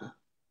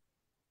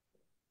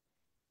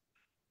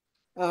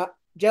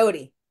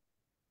 Jody.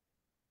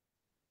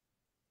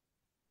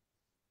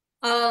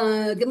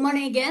 Good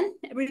morning again,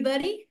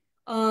 everybody.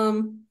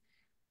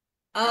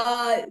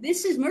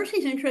 This is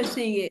Mercy's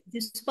interesting.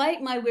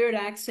 Despite my weird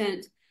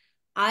accent,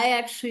 I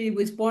actually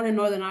was born in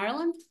Northern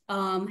Ireland,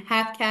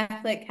 half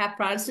Catholic, half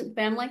Protestant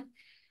family.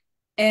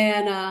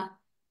 And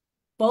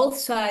both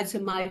sides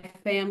of my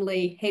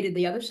family hated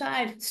the other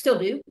side, still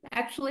do,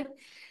 actually.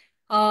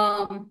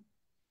 Um,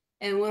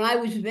 and when I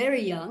was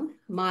very young,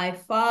 my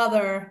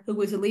father, who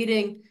was a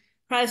leading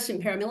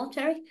Protestant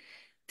paramilitary,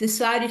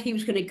 decided he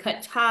was going to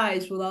cut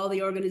ties with all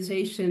the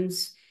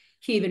organizations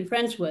he had been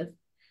friends with.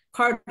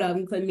 Part of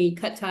them could mean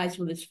cut ties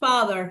with his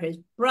father, his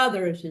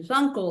brothers, his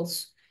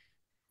uncles,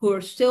 who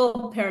are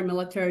still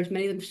paramilitaries,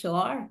 many of them still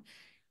are.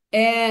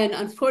 And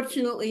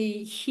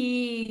unfortunately,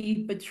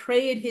 he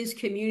betrayed his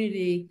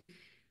community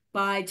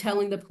by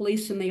telling the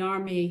police and the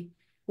army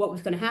what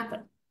was going to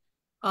happen.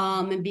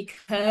 And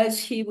because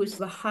he was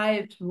the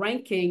highest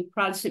ranking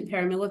Protestant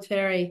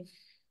paramilitary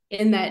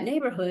in that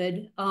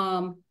neighborhood,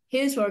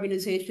 his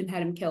organization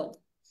had him killed.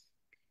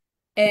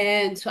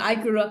 And so I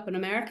grew up in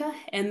America.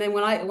 And then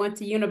when I went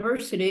to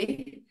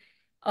university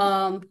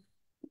and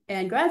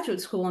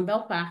graduate school in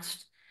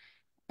Belfast,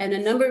 and a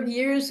number of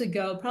years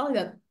ago, probably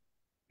about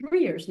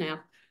 3 years now,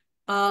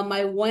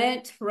 I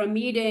went for a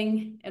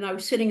meeting and I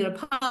was sitting in a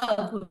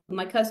pub with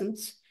my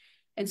cousins,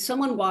 and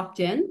someone walked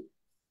in,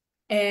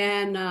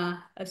 and I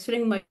was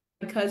sitting with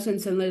my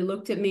cousins, and they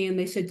looked at me and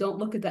they said, "Don't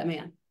look at that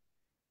man,"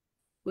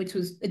 which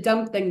was a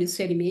dumb thing to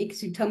say to me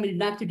because you tell me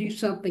not to do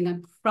something,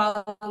 I'm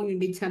probably going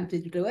to be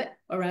tempted to do it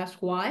or ask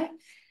why.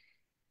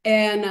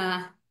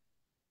 And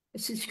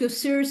she goes,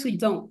 "Seriously,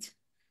 don't."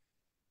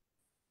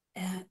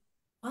 And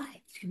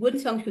why? She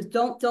wouldn't tell me. She goes,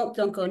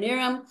 don't go near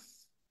him.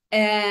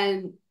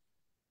 And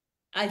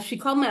she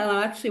called me, and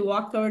I actually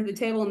walked over to the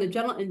table, and the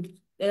gentleman,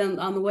 and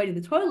on the way to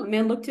the toilet,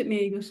 man looked at me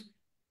and he goes,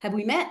 "Have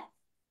we met?"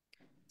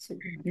 I said,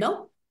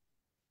 "No."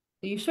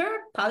 "Are you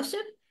sure?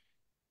 Positive?"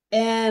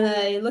 And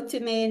he looked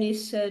at me and he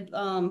said,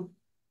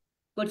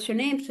 "What's your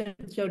name?" I said,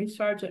 "Jody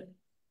Sargent."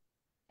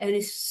 And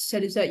he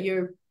said, "Is that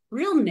your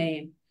real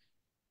name?"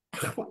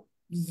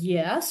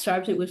 "Yeah,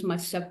 Sargent was my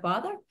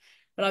stepfather,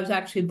 but I was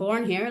actually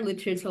born here and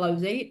lived here until I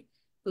was 8.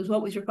 It was,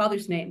 what was your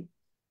father's name?"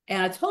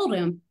 And I told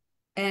him,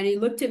 and he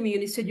looked at me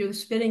and he said, "You're the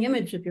spitting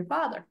image of your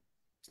father." I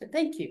said,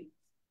 "Thank you." He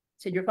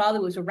said, "Your father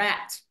was a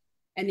rat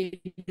and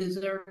he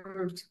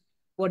deserved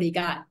what he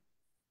got."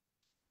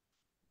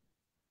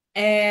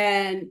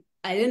 And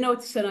I didn't know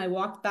what to say. And I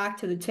walked back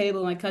to the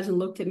table. My cousin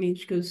looked at me and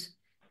she goes,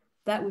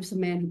 "That was the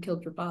man who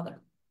killed your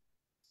father."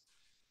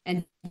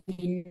 And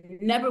he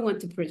never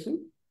went to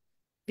prison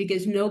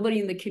because nobody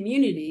in the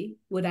community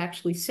would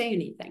actually say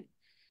anything,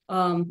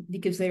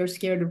 because they were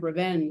scared of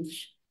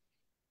revenge.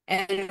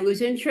 And it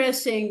was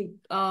interesting,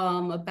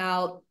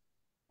 about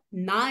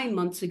 9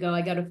 months ago,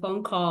 I got a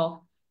phone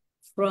call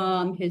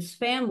from his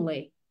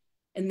family,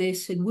 and they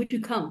said, "Would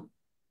you come?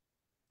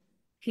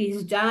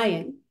 He's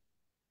dying,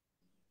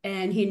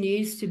 and he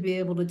needs to be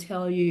able to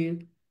tell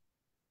you."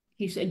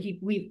 He said,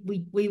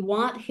 we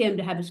want him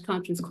to have his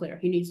conscience clear.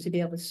 He needs to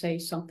be able to say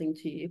something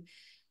to you."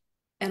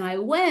 And I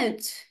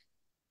went,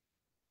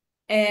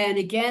 and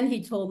again,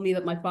 he told me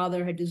that my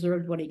father had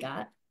deserved what he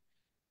got.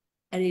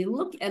 And he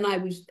looked, and I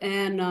was,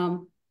 and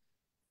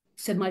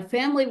said, "My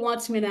family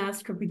wants me to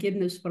ask for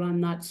forgiveness, but I'm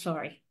not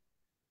sorry."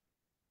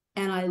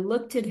 And I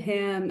looked at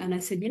him and I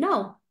said,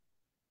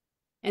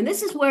 and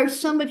this is where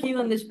some of you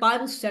in this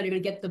Bible study are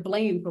going to get the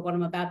blame for what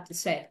I'm about to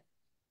say.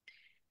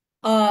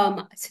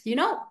 I said,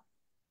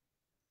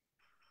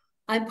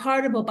 I'm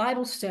part of a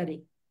Bible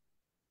study.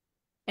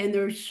 And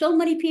there are so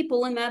many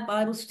people in that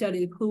Bible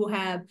study who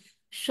have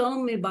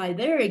shown me by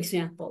their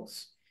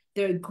examples,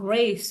 their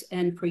grace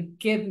and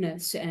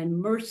forgiveness and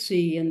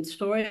mercy and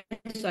stories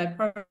I've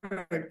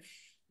heard,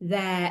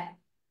 that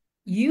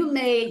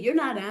you're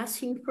not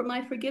asking for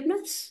my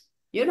forgiveness.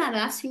 You're not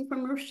asking for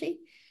mercy.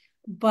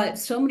 But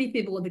so many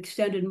people have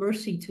extended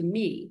mercy to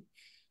me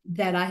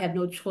that I have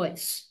no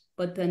choice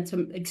but then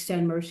to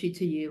extend mercy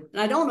to you.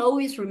 And I don't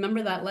always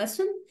remember that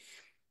lesson,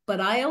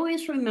 but I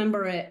always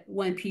remember it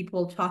when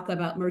people talk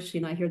about mercy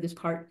and I hear this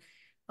part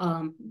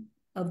of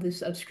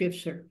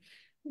scripture.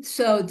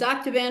 So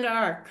Dr.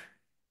 VanderArk,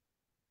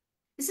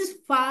 this is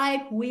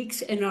 5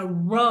 weeks in a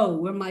row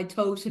where my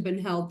toes have been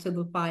held to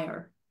the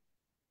fire.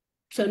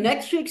 So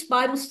next week's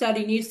Bible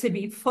study needs to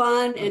be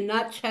fun and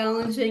not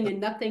challenging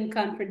and nothing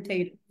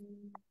confrontative.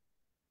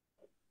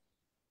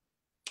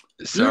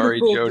 Sorry,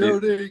 Beautiful,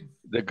 Jody. Jody.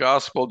 The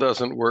gospel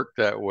doesn't work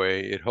that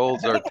way. It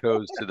holds our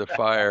toes to the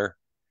fire.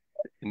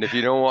 And if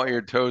you don't want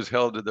your toes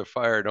held to the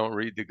fire, don't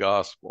read the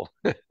gospel.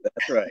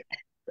 That's right.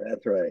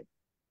 That's right.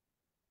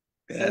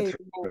 That's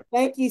Amen.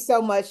 Thank you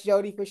so much,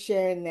 Jody, for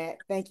sharing that.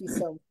 Thank you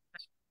so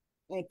much.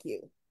 Thank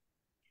you.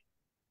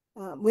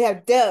 We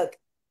have Doug.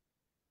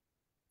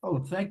 Oh,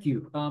 thank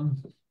you.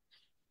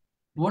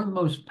 One of the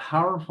most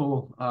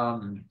powerful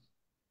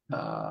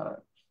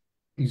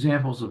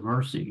examples of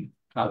mercy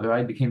that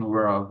I became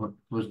aware of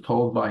was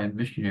told by a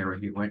missionary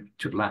who went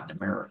to Latin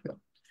America,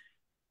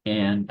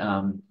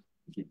 and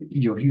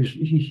he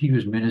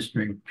was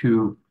ministering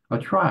to a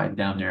tribe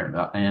down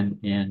there, and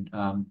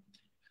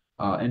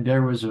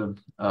there was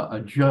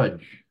a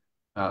judge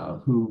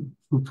who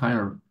kind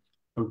of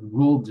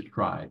ruled the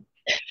tribe,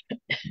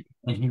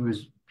 and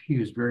he he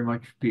was very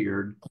much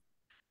feared.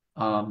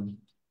 And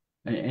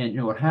you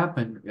know what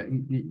happened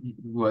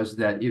was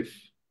that if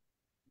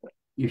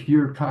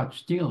you're caught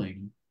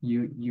stealing,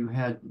 you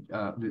had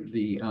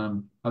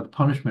the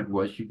punishment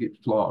was you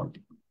get flogged,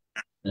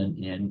 and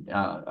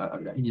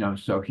you know,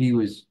 so he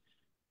was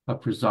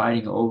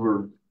presiding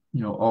over,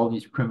 you know, all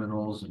these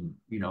criminals, and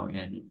you know,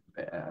 and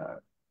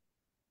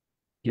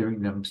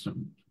giving them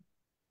some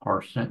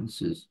harsh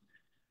sentences.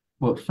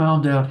 Well,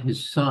 found out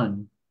his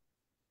son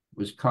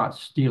was caught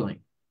stealing.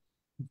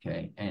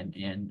 Okay,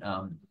 and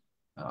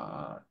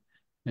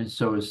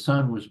so his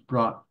son was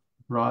brought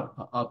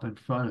up in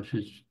front of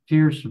his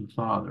fearsome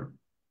father,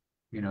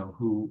 you know,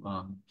 who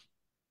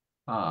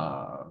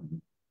uh,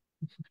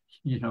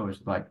 you know, is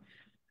like,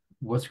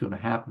 what's going to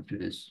happen to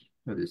this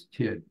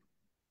kid?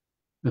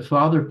 The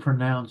father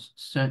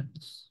pronounced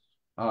sentence.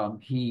 Um,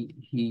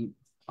 he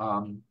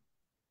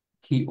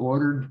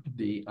ordered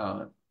the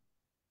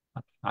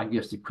I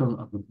guess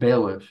the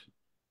bailiff,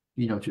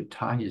 you know, to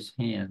tie his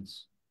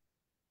hands,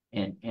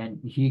 and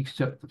he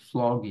accepted the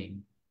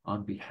flogging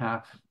on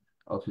behalf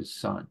of his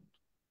son,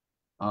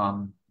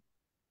 um,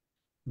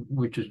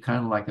 which is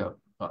kind of like a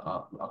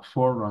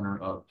forerunner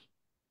of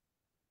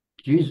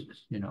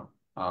Jesus, you know,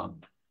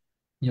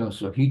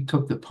 so he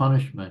took the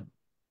punishment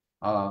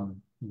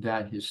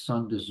that his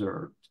son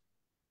deserved,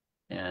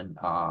 and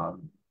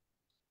and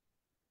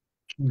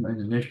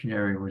the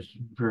missionary was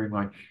very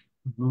much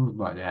moved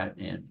by that,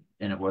 and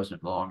it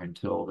wasn't long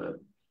until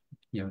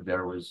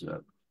there was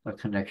a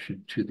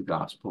connection to the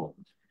gospel,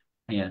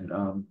 and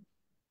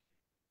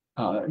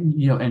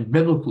you know, and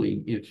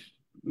biblically,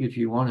 if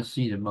you want to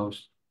see the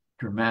most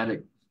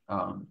dramatic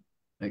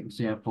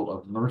example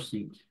of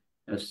mercy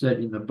as said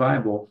in the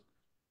Bible,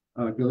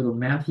 go to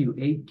Matthew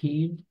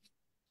 18,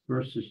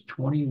 verses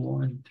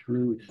 21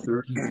 through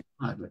 35,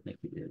 I think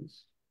it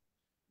is.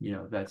 You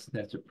know,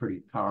 that's a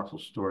pretty powerful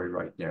story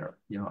right there.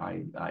 You know,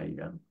 I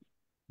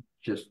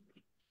just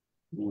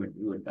would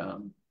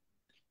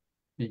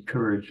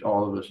encourage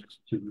all of us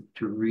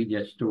to read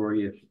that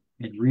story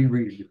and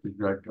reread it if we've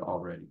read it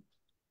already.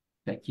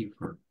 Thank you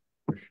for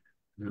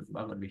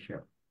letting me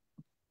share.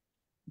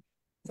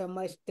 So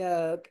much,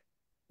 Doug.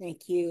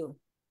 Thank you.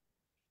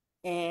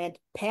 And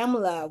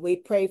Pamela, we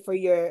pray for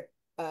your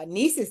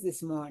nieces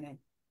this morning.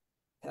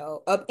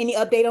 So, any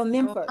update on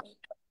them first?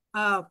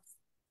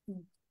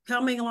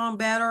 Coming along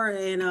better,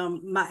 and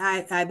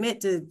I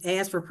meant to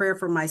ask for prayer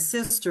for my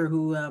sister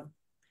who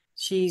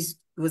she's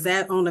was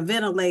on a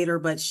ventilator,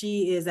 but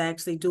she is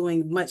actually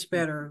doing much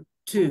better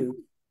too.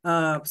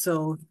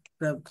 So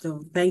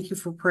thank you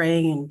for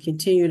praying, and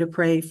continue to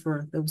pray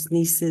for those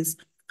nieces.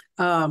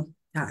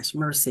 Gosh,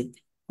 mercy.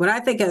 When I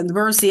think of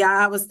mercy,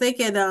 I was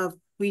thinking of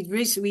we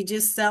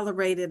just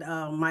celebrated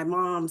my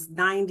mom's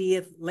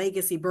 90th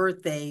legacy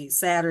birthday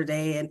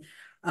Saturday, and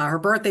her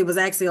birthday was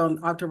actually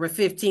on October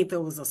 15th. It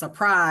was a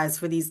surprise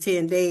for these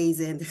 10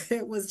 days, and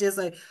it was just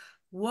a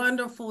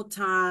wonderful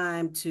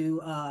time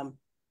to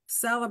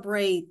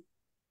celebrate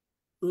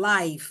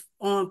life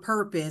on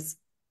purpose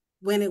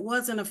when it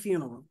wasn't a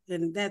funeral.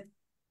 And that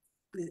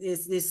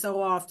is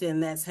so often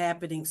that's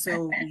happening.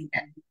 So we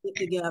get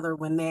together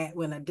when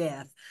a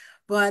death.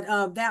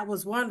 But that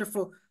was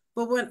wonderful.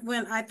 But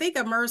when I think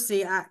of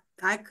mercy,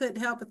 I couldn't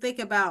help but think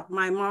about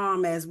my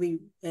mom as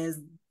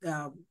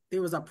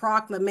there was a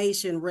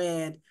proclamation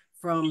read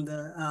from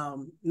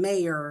the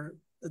mayor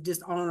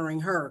just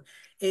honoring her.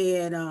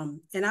 And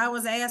I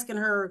was asking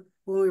her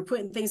when we were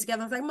putting things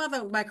together, I was like,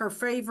 Mother, like her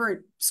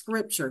favorite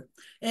scripture.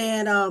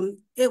 And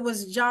it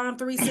was John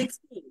 3:16,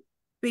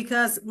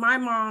 because my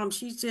mom,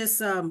 she's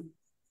just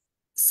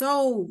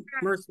so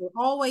merciful,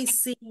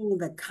 always seeing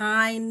the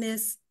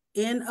kindness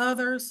in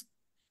others,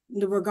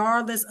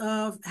 regardless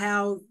of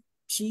how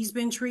she's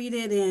been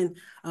treated.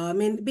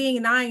 And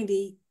being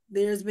 90,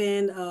 there's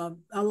been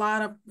a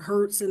lot of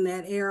hurts in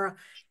that era.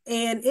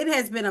 And it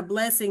has been a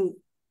blessing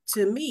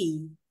to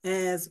me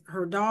as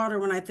her daughter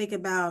when I think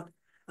about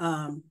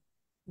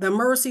the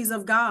mercies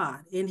of God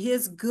and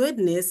his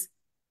goodness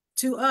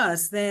to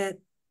us, that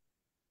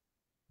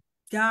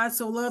God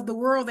so loved the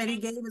world that he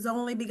gave his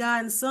only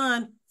begotten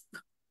son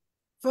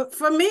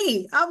for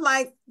me. I'm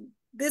like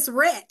this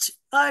wretch.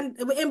 And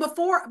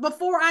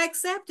before I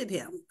accepted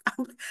him,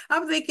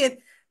 I'm thinking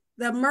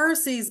the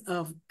mercies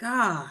of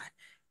God.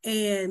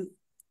 And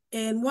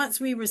once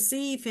we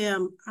receive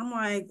him, I'm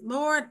like,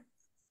 Lord,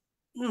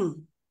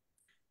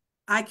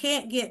 I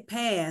can't get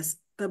past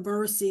the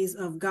mercies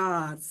of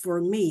God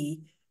for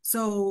me.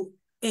 So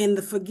in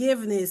the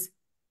forgiveness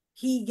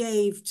he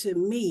gave to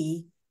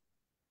me,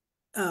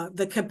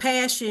 the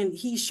compassion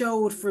he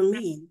showed for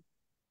me,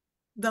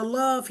 the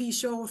love he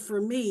showed for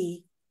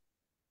me,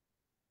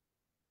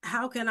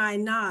 how can I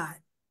not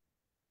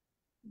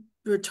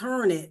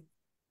return it?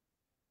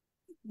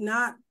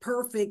 Not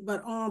perfect,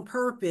 but on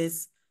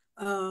purpose,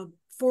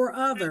 for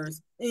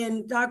others.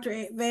 And Dr.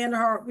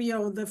 VanderArk, you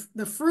know,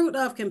 the fruit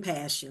of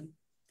compassion.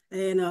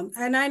 And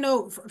I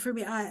know for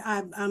me,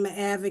 I'm an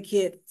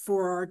advocate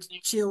for our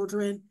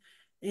children,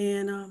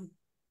 and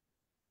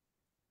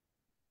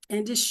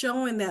and just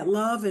showing that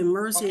love and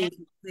mercy and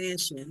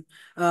compassion.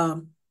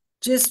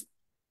 Just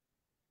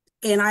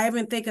and I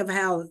even think of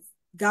how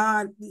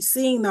God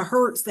seeing the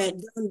hurts that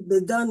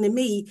done to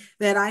me,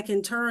 that I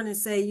can turn and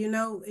say,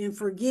 and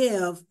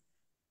forgive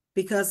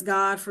because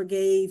God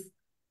forgave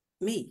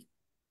me.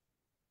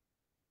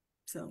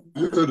 So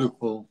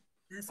beautiful.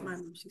 that's my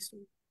mercy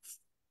story.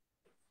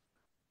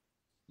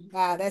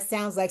 Wow, that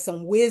sounds like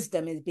some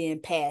wisdom is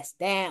being passed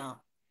down,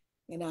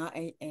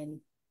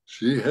 and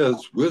She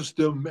has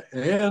wisdom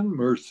and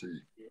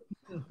mercy.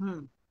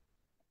 mhm.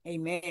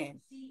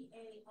 Amen.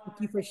 Thank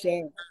you for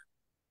sharing.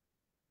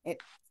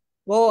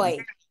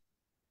 Boy,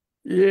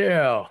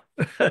 Yeah.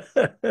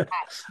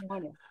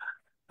 morning.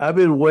 I've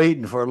been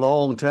waiting for a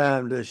long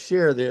time to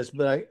share this,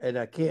 but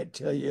I can't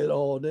tell you it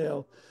all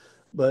now.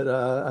 But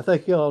I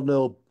think y'all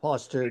know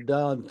Pastor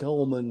Don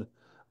Coleman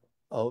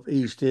of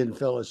East End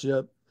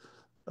Fellowship.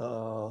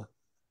 Uh,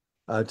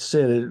 I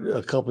said it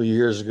a couple of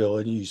years ago,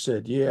 and you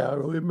said, "Yeah, I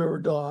remember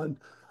Don,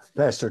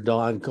 Pastor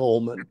Don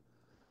Coleman,"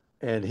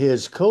 and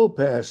his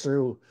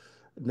co-pastor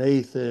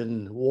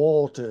Nathan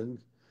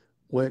Walton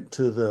went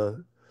to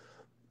the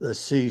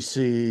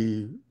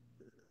CCDA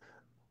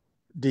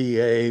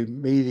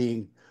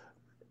meeting,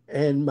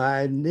 and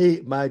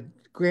my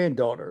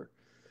granddaughter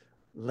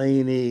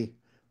Lainey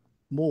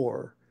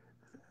Moore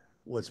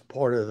was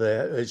part of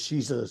that, and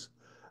she's a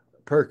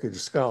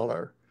Perkins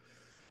scholar.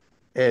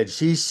 And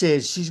she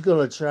said she's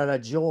going to try to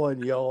join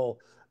y'all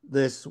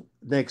this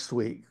next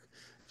week.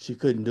 She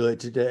couldn't do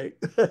it today.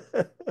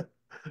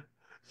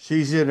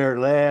 She's in her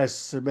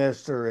last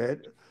semester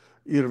at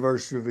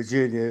University of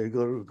Virginia,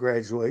 going to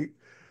graduate,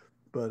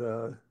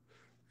 but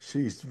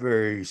she's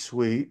very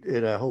sweet,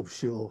 and I hope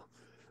she'll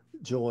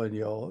join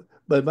y'all.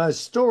 But my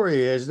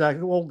story is, and I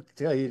won't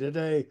tell you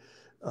today,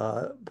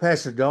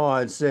 Pastor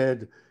Don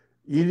said,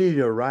 you need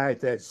to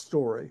write that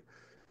story.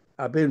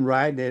 I've been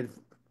writing it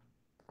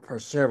for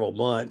several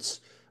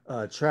months,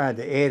 trying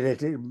to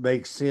edit it,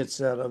 make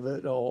sense out of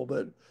it all.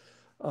 But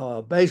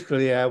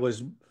basically,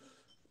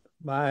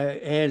 my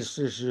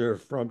ancestors are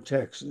from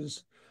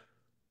Texas,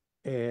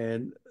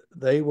 and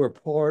they were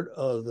part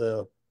of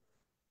the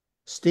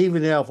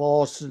Stephen F.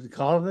 Austin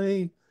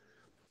colony,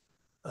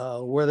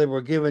 where they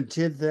were given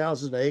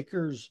 10,000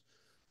 acres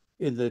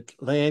in the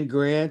land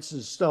grants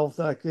and stuff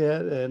like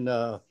that.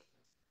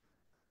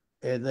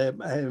 And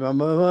my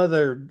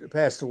mother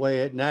passed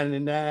away at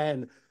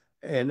 99,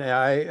 and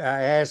I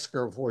asked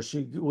her before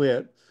she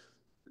went,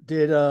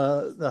 did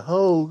the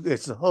Hogue,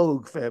 it's the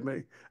Hogue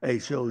family,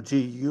 Hogue,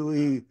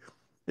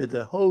 did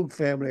the Hogue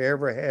family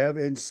ever have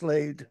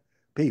enslaved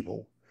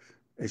people?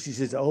 And she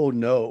says, oh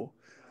no.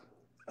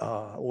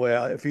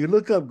 Well, if you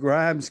look up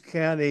Grimes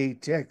County,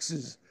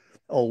 Texas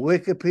on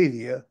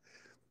Wikipedia,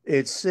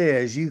 it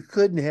says you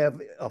couldn't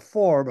have a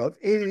farm of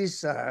any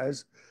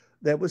size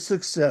that was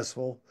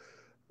successful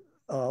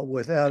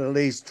without at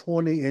least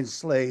 20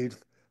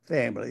 enslaved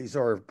families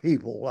or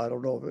people. I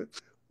don't know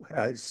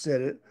how I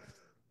said it.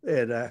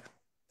 And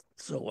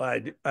so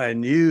I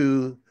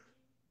knew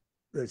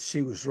that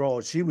she was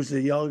wrong. She was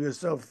the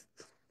youngest of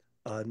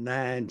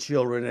 9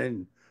 children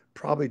and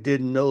probably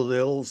didn't know the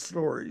old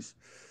stories.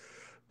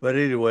 But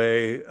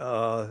anyway,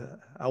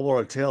 I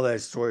want to tell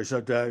that story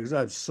sometime because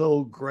I'm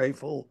so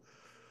grateful.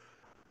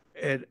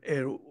 And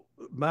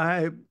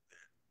my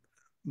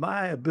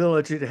my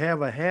ability to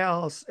have a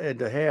house and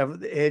to have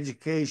the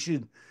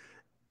education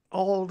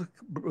all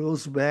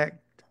goes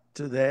back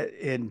to that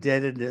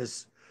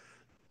indebtedness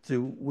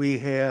we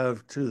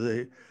have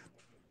to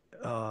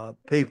the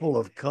people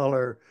of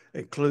color,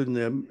 including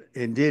them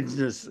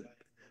indigenous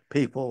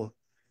people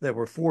that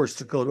were forced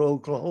to go to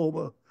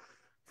Oklahoma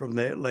from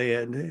that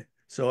land.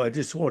 So I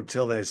just want to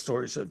tell that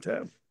story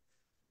sometime.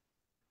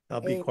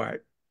 I'll be And,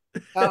 quiet.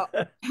 uh,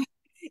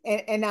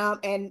 and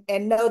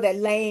know that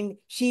Lane,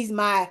 she's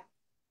my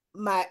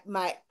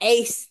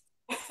ace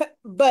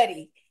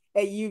buddy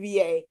at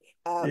UVA.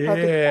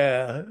 Perkins,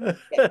 Yeah.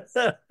 yes,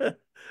 I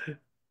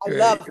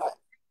love Great. her.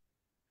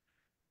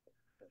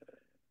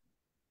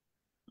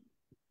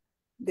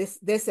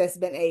 This has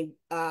been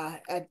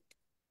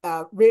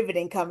a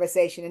riveting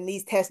conversation, and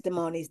these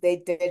testimonies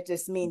they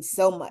just mean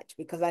so much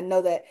because I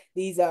know that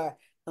these are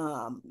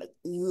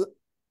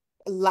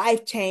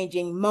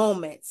life-changing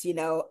moments,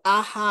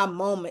 aha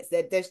moments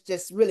that this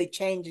just really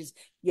changes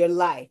your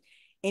life.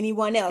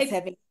 Anyone else Hey,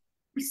 having?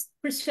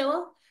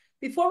 Priscilla,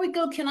 before we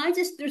go,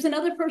 there's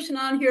another person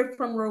on here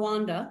from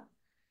Rwanda,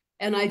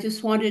 and I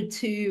just wanted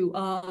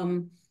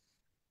to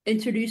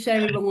introduce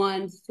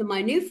everyone to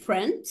my new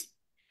friend,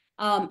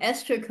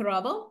 Esther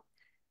Carabo,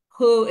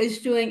 who is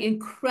doing Wave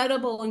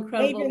incredible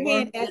your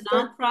work hand, in a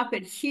Esther.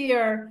 nonprofit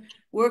here,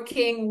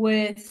 working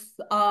with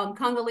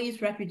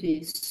Congolese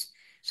refugees.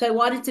 So I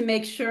wanted to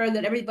make sure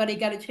that everybody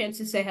got a chance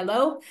to say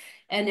hello,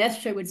 and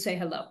Esther would say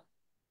hello.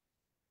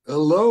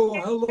 Hello,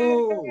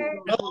 hello.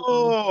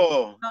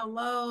 Oh,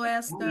 Hello,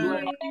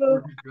 Esther.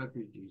 Oh,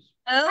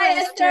 Hi,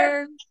 Esther.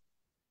 Esther.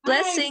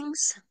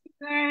 Blessings.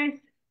 Hi.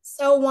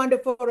 So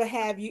wonderful to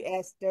have you,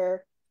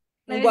 Esther.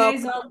 And Pleasure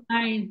is welcome. all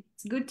mine.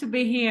 It's good to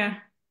be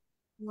here.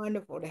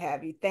 Wonderful to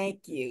have you.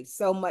 Thank you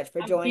so much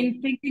for I've joining.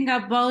 been thinking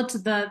about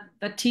the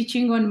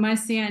teaching on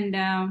mercy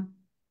and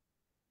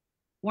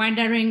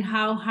wondering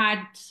how hard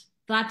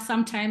that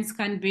sometimes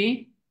can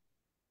be.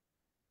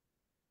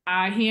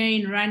 Here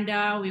in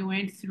Rwanda, we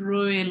went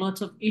through a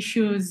lot of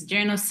issues,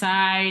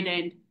 genocide,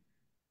 and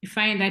you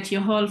find that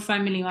your whole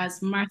family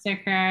was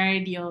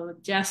massacred. You're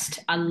just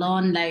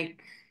alone,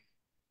 like,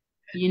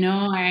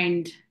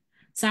 and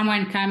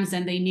someone comes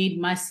and they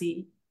need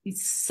mercy.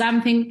 It's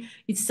something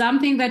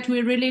that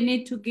we really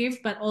need to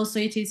give, but also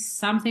it is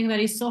something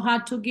that is so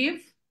hard to give,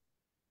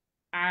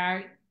 uh,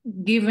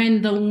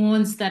 given the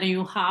wounds that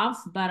you have.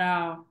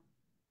 But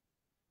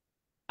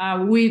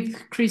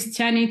with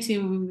Christianity,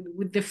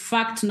 with the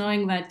fact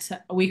knowing that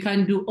we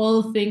can do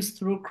all things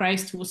through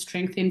Christ who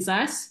strengthens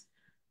us,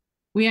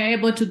 we are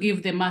able to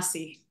give the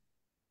mercy.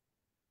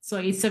 So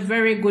it's a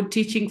very good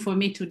teaching for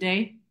me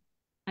today.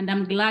 And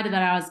I'm glad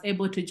that I was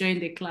able to join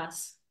the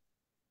class.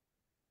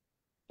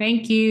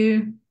 Thank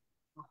you.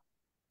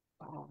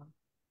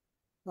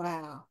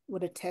 Wow,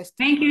 what a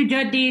testimony. Thank you,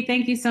 Jody.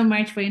 Thank you so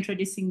much for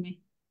introducing me.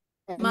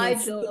 My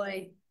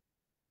joy.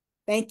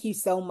 Thank you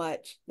so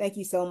much. Thank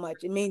you so much.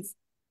 It means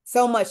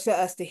so much to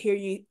us to hear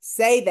you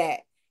say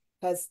that,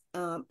 because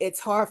it's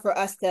hard for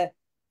us to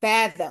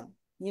fathom,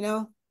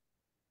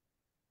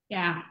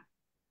 Yeah.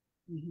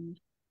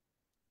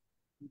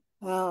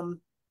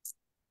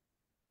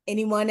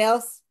 Anyone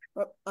else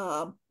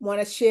want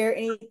to share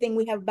anything?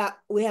 We have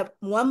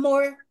one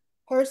more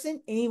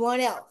person.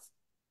 Anyone else?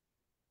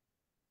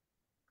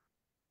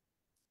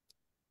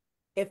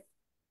 If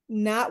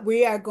not,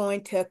 we are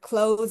going to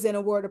close in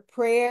a word of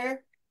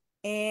prayer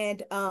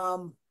and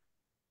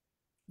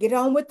get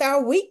on with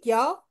our week,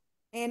 y'all.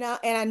 And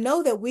I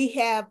know that we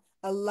have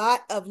a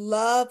lot of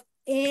love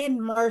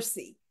and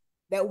mercy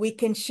that we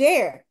can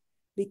share,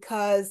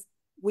 because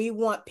we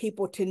want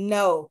people to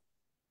know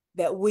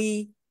that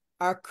we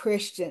are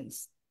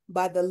Christians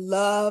by the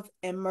love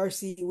and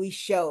mercy we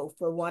show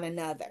for one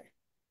another.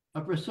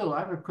 Priscilla, I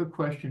have a quick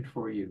question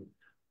for you.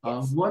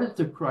 Yes. What is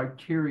the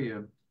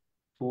criteria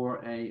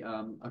for a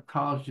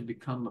college to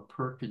become a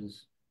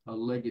Perkins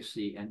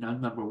legacy? And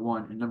number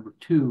one, and number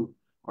two,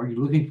 are you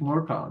looking for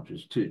more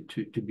colleges to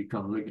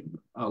become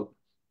a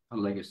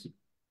legacy?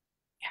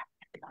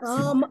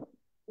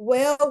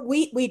 Well,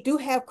 we do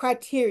have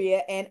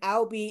criteria, and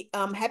I'll be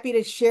happy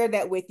to share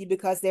that with you,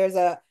 because there's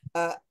a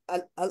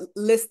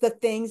list of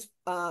things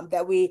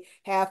that we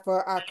have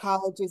for our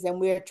colleges, and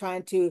we're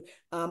trying to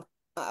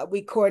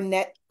we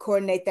coordinate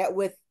that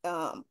with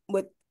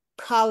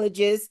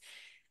colleges.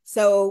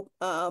 So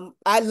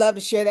I'd love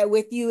to share that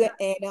with you.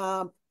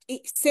 And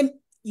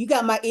you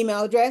got my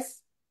email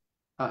address?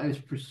 It's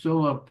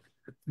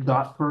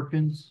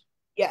Priscilla.Perkins.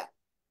 Yeah.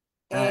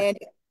 And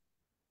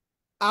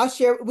I'll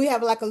share. We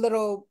have like a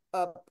little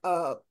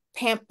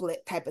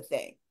pamphlet type of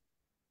thing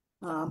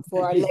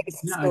for our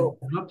legacy school.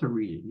 I'd love to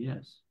read it.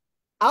 Yes.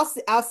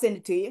 I'll send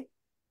it to you.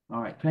 All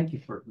right. Thank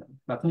you for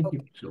that. Thank you,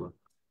 Priscilla.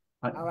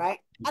 All right.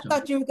 I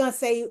thought you were gonna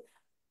say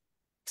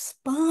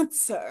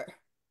sponsor.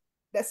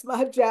 That's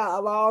my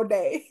job all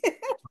day.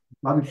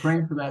 I'll be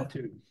praying for that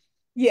too.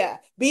 Yeah,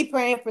 be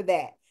praying for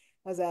that,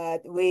 because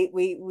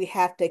we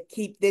have to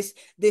keep this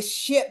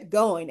ship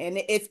going,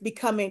 and it's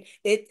becoming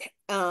it.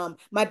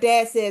 My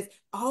dad says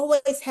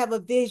always have a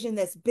vision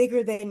that's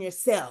bigger than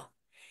yourself,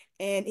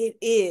 and it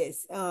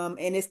is, and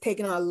it's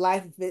taking on a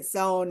life of its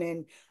own.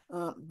 And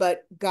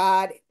but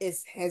God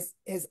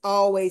has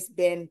always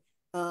been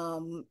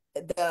the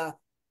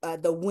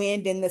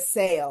wind in the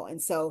sail, and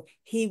so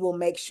He will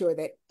make sure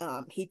that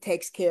He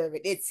takes care of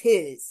it. It's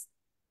His,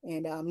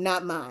 and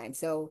not mine.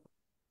 So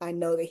I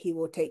know that He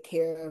will take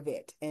care of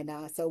it. And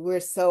so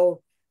we're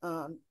so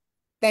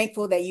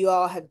thankful that you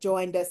all have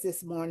joined us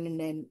this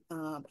morning. And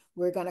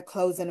we're going to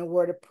close in a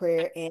word of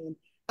prayer. And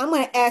I'm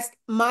going to ask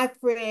my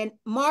friend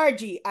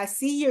Margie. I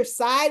see you're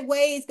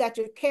sideways, got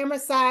your camera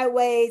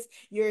sideways.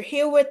 You're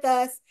here with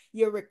us.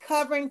 You're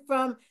recovering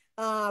from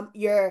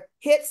your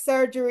hip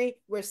surgery.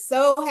 We're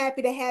so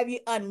happy to have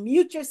you.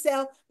 Unmute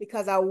yourself,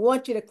 because I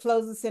want you to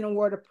close us in a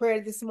word of prayer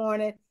this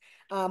morning.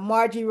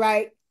 Margie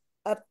Wright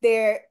up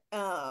there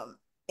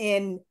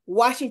in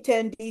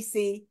Washington,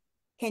 D.C.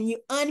 Can you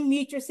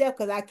unmute yourself?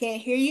 Because I can't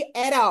hear you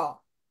at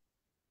all.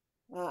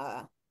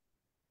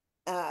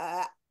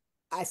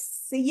 I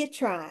see you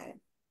trying.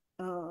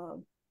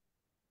 Can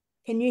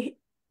you?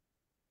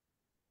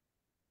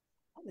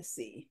 Let's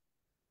see.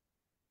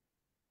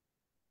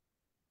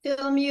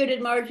 Still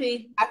muted,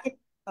 Margie.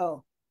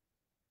 Oh,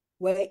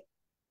 wait.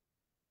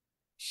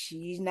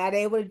 She's not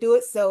able to do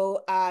it,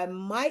 so I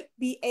might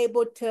be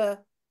able to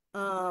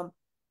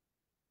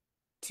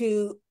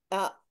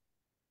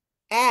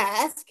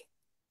ask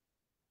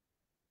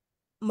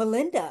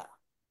Melinda,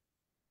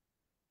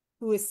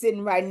 who is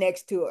sitting right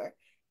next to her.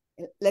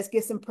 Let's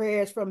get some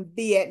prayers from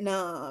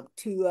Vietnam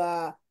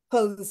to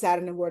close us out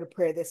in a word of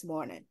prayer this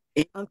morning.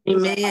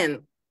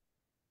 Amen.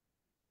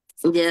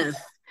 Yes.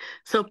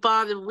 So,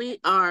 Father, we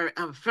are,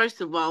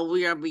 first of all,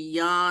 we are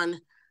beyond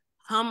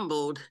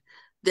humbled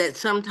that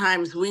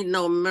sometimes we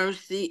know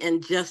mercy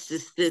and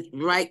justice sit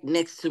right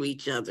next to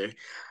each other.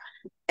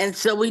 And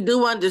so we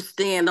do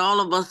understand, all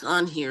of us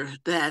on here,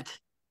 that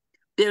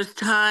there's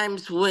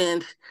times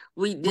when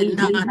we did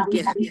not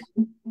get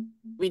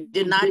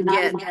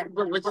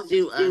what was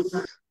due us.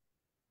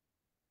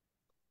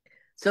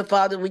 So,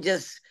 Father, we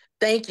just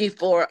thank you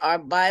for our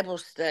Bible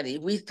study.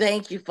 We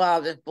thank you,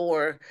 Father,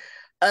 for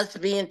us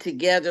being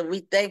together. We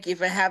thank you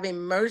for having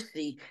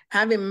mercy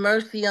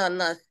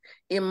on us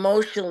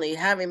emotionally,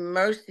 having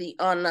mercy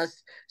on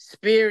us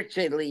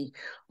spiritually.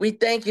 We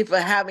thank you for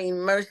having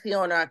mercy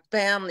on our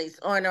families,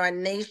 on our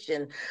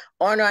nation,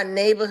 on our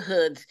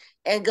neighborhoods.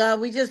 And God,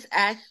 we just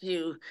ask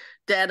you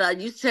that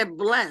you said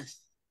bless,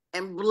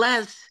 and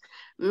bless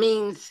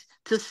means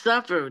to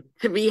suffer,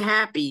 to be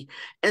happy.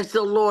 And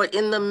so, Lord,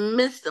 in the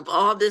midst of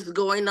all this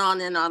going on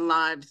in our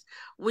lives,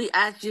 we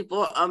ask you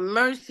for a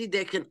mercy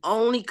that can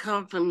only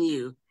come from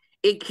you.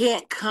 It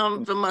can't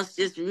come from us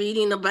just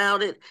reading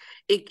about it.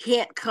 It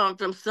can't come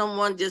from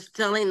someone just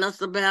telling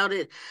us about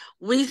it.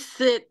 We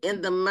sit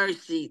in the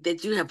mercy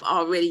that you have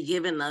already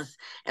given us,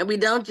 and we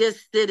don't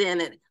just sit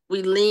in it.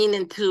 We lean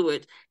into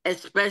it,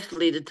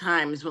 especially the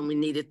times when we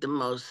need it the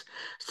most.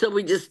 So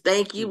we just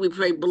thank you. We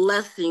pray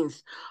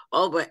blessings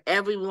over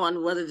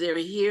everyone, whether they're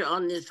here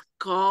on this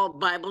call,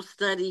 Bible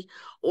study,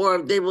 or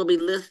if they will be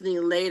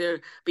listening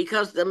later,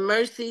 because the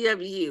mercy of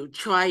you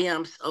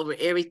triumphs over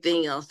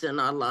everything else in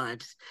our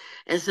lives.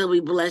 And so we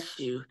bless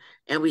you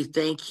and we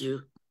thank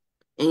you.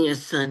 In your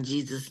son,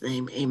 Jesus'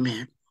 name,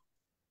 amen.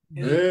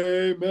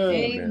 Amen.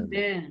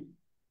 Amen.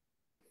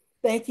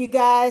 Thank you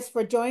guys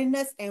for joining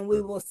us, and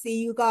we will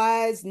see you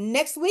guys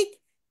next week,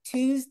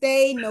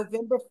 Tuesday,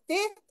 November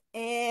 5th.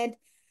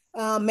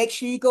 And make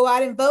sure you go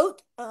out and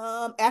vote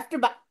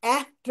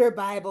after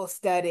Bible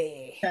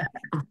study.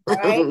 All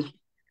right.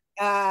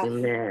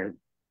 Amen.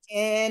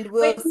 And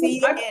we'll see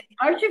you again.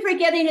 Aren't you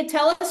forgetting to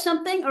tell us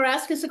something or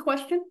ask us a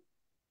question?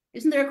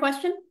 Isn't there a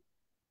question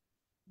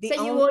that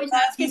you always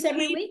ask us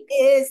every week?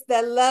 Is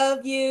the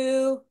love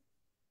you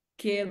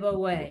give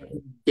away.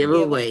 Give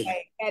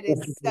away. That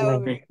is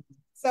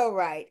so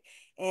right.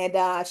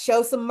 And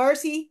show some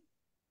mercy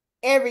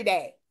every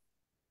day.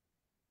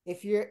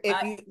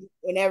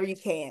 Whenever you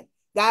can.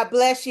 God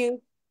bless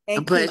you.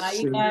 And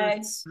bless you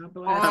guys.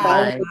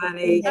 Bye.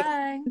 Bye.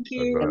 Thank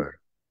you. Bye-bye.